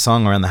writing the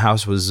song around the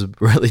house was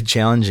really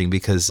challenging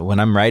because when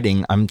I'm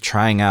writing, I'm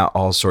trying out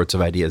all sorts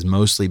of ideas,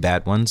 mostly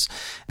bad ones,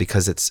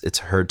 because it's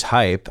her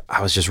type.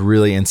 I was just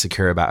really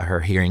insecure about her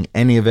hearing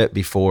any of it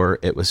before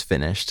it was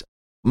finished.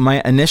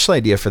 My initial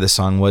idea for the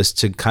song was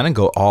to kind of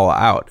go all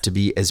out, to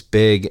be as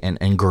big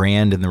and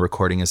grand in the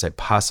recording as I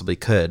possibly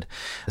could.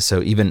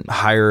 So even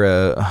hire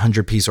a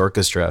 100-piece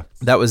orchestra.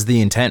 That was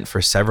the intent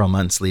for several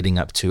months leading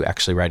up to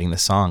actually writing the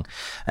song.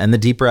 And the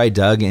deeper I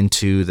dug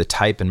into the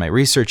type in my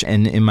research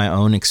and in my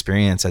own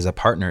experience as a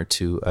partner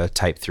to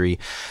Type 3,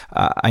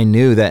 I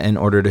knew that in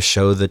order to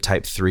show the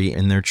Type 3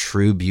 in their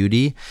true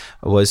beauty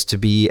was to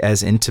be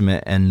as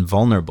intimate and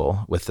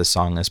vulnerable with the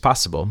song as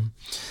possible.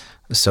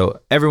 So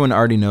everyone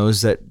already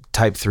knows that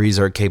Type 3s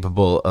are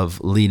capable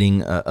of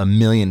leading a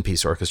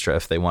million-piece orchestra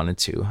if they wanted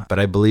to. But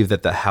I believe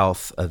that the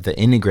health of the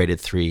integrated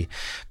 3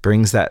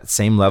 brings that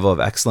same level of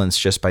excellence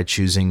just by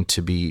choosing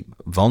to be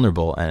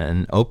vulnerable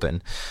and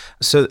open.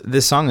 So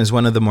this song is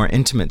one of the more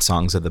intimate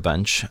songs of the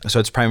bunch. So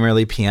it's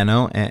primarily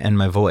piano and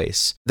my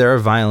voice. There are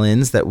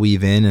violins that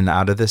weave in and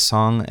out of this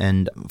song.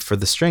 And for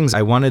the strings,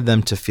 I wanted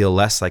them to feel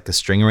less like a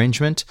string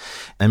arrangement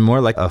and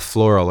more like a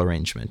floral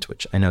arrangement,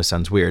 which I know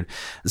sounds weird.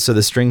 So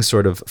the strings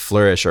sort of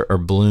flourish or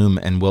bloom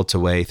and wilt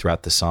away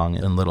throughout the song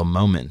in little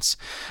moments.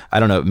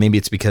 I don't know, maybe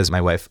it's because my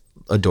wife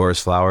adores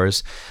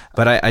flowers,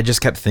 but I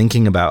just kept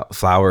thinking about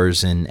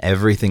flowers in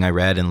everything I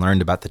read and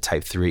learned about the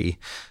Type 3,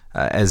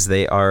 as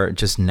they are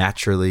just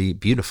naturally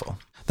beautiful.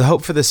 The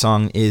hope for this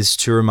song is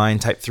to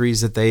remind Type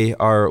 3s that they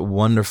are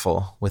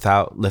wonderful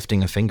without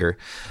lifting a finger.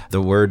 The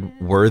word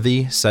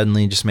worthy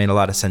suddenly just made a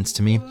lot of sense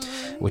to me,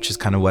 which is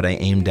kind of what I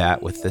aimed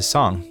at with this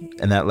song.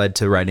 And that led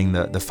to writing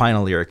the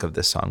final lyric of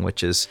this song,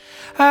 which is,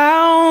 I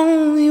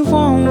only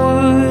want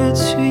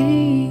words for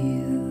you.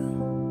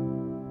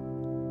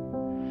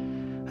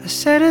 I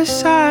set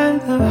aside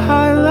the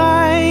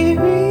highlight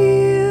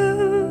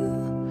reel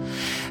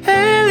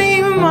and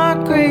leave my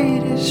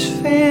greatest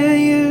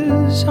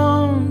failures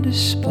on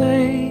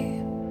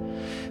display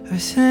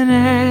with an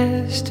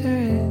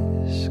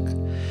asterisk,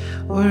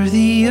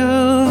 worthy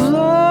of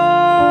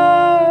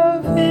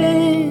love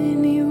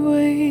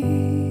anyway.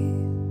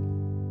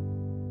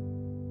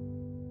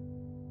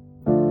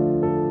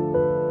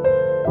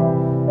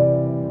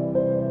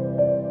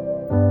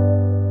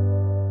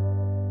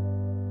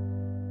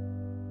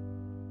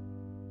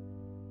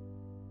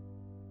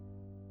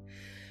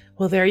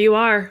 Well, there you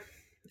are.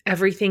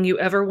 Everything you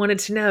ever wanted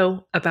to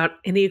know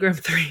about Enneagram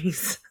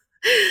 3s.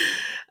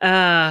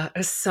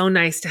 It's so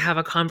nice to have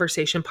a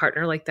conversation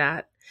partner like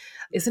that.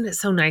 Isn't it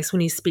so nice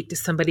when you speak to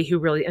somebody who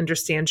really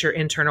understands your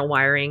internal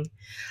wiring,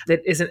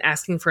 that isn't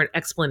asking for an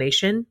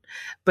explanation,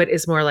 but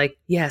is more like,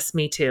 yes,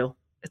 me too.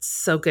 It's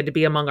so good to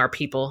be among our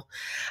people.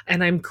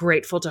 And I'm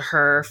grateful to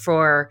her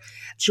for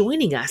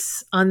joining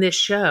us on this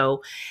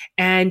show.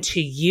 And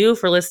to you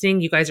for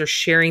listening. You guys are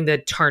sharing the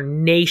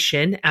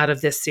tarnation out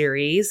of this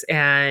series.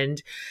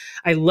 And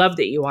I love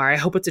that you are. I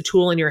hope it's a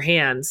tool in your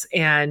hands.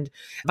 And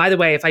by the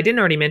way, if I didn't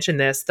already mention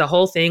this, the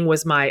whole thing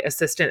was my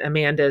assistant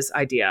Amanda's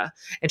idea.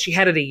 And she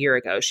had it a year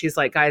ago. She's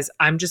like, guys,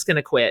 I'm just going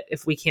to quit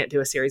if we can't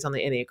do a series on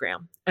the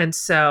Enneagram. And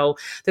so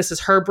this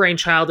is her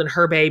brainchild and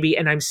her baby.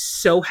 And I'm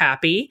so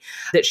happy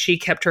that she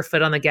kept her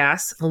foot on the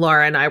gas.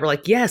 Laura and I were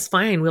like, yes,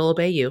 fine, we'll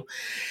obey you.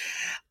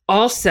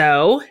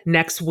 Also,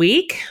 next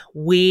week,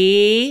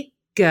 we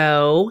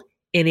go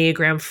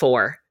Enneagram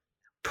 4.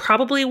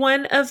 Probably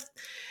one of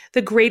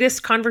the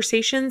greatest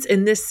conversations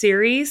in this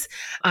series.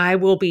 I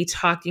will be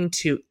talking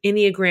to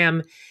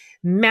Enneagram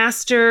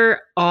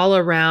master, all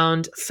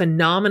around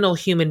phenomenal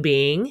human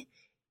being,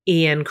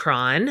 Ian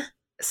Cron.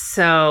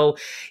 So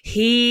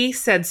he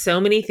said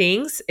so many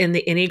things in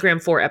the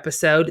Enneagram 4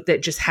 episode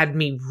that just had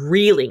me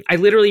reeling. I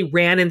literally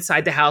ran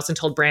inside the house and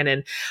told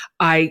Brandon,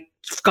 I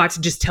forgot to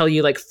just tell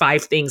you like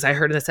 5 things I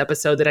heard in this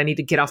episode that I need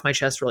to get off my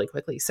chest really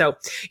quickly. So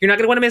you're not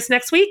going to want to miss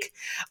next week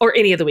or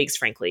any of the weeks,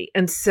 frankly.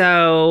 And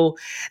so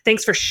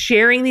thanks for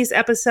sharing these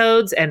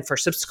episodes and for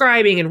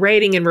subscribing and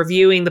rating and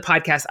reviewing the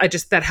podcast.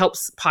 That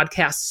helps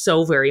podcasts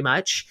so very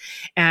much.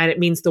 And it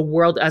means the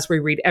world as we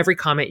read every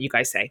comment you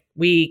guys say.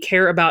 We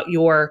care about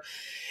your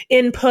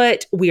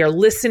input. We are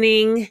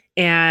listening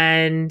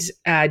and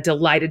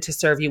delighted to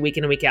serve you week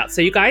in and week out.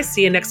 So you guys,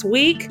 see you next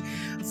week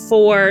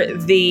for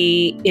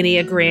the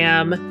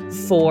Enneagram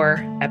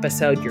 4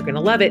 episode. You're going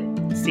to love it.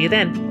 See you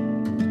then.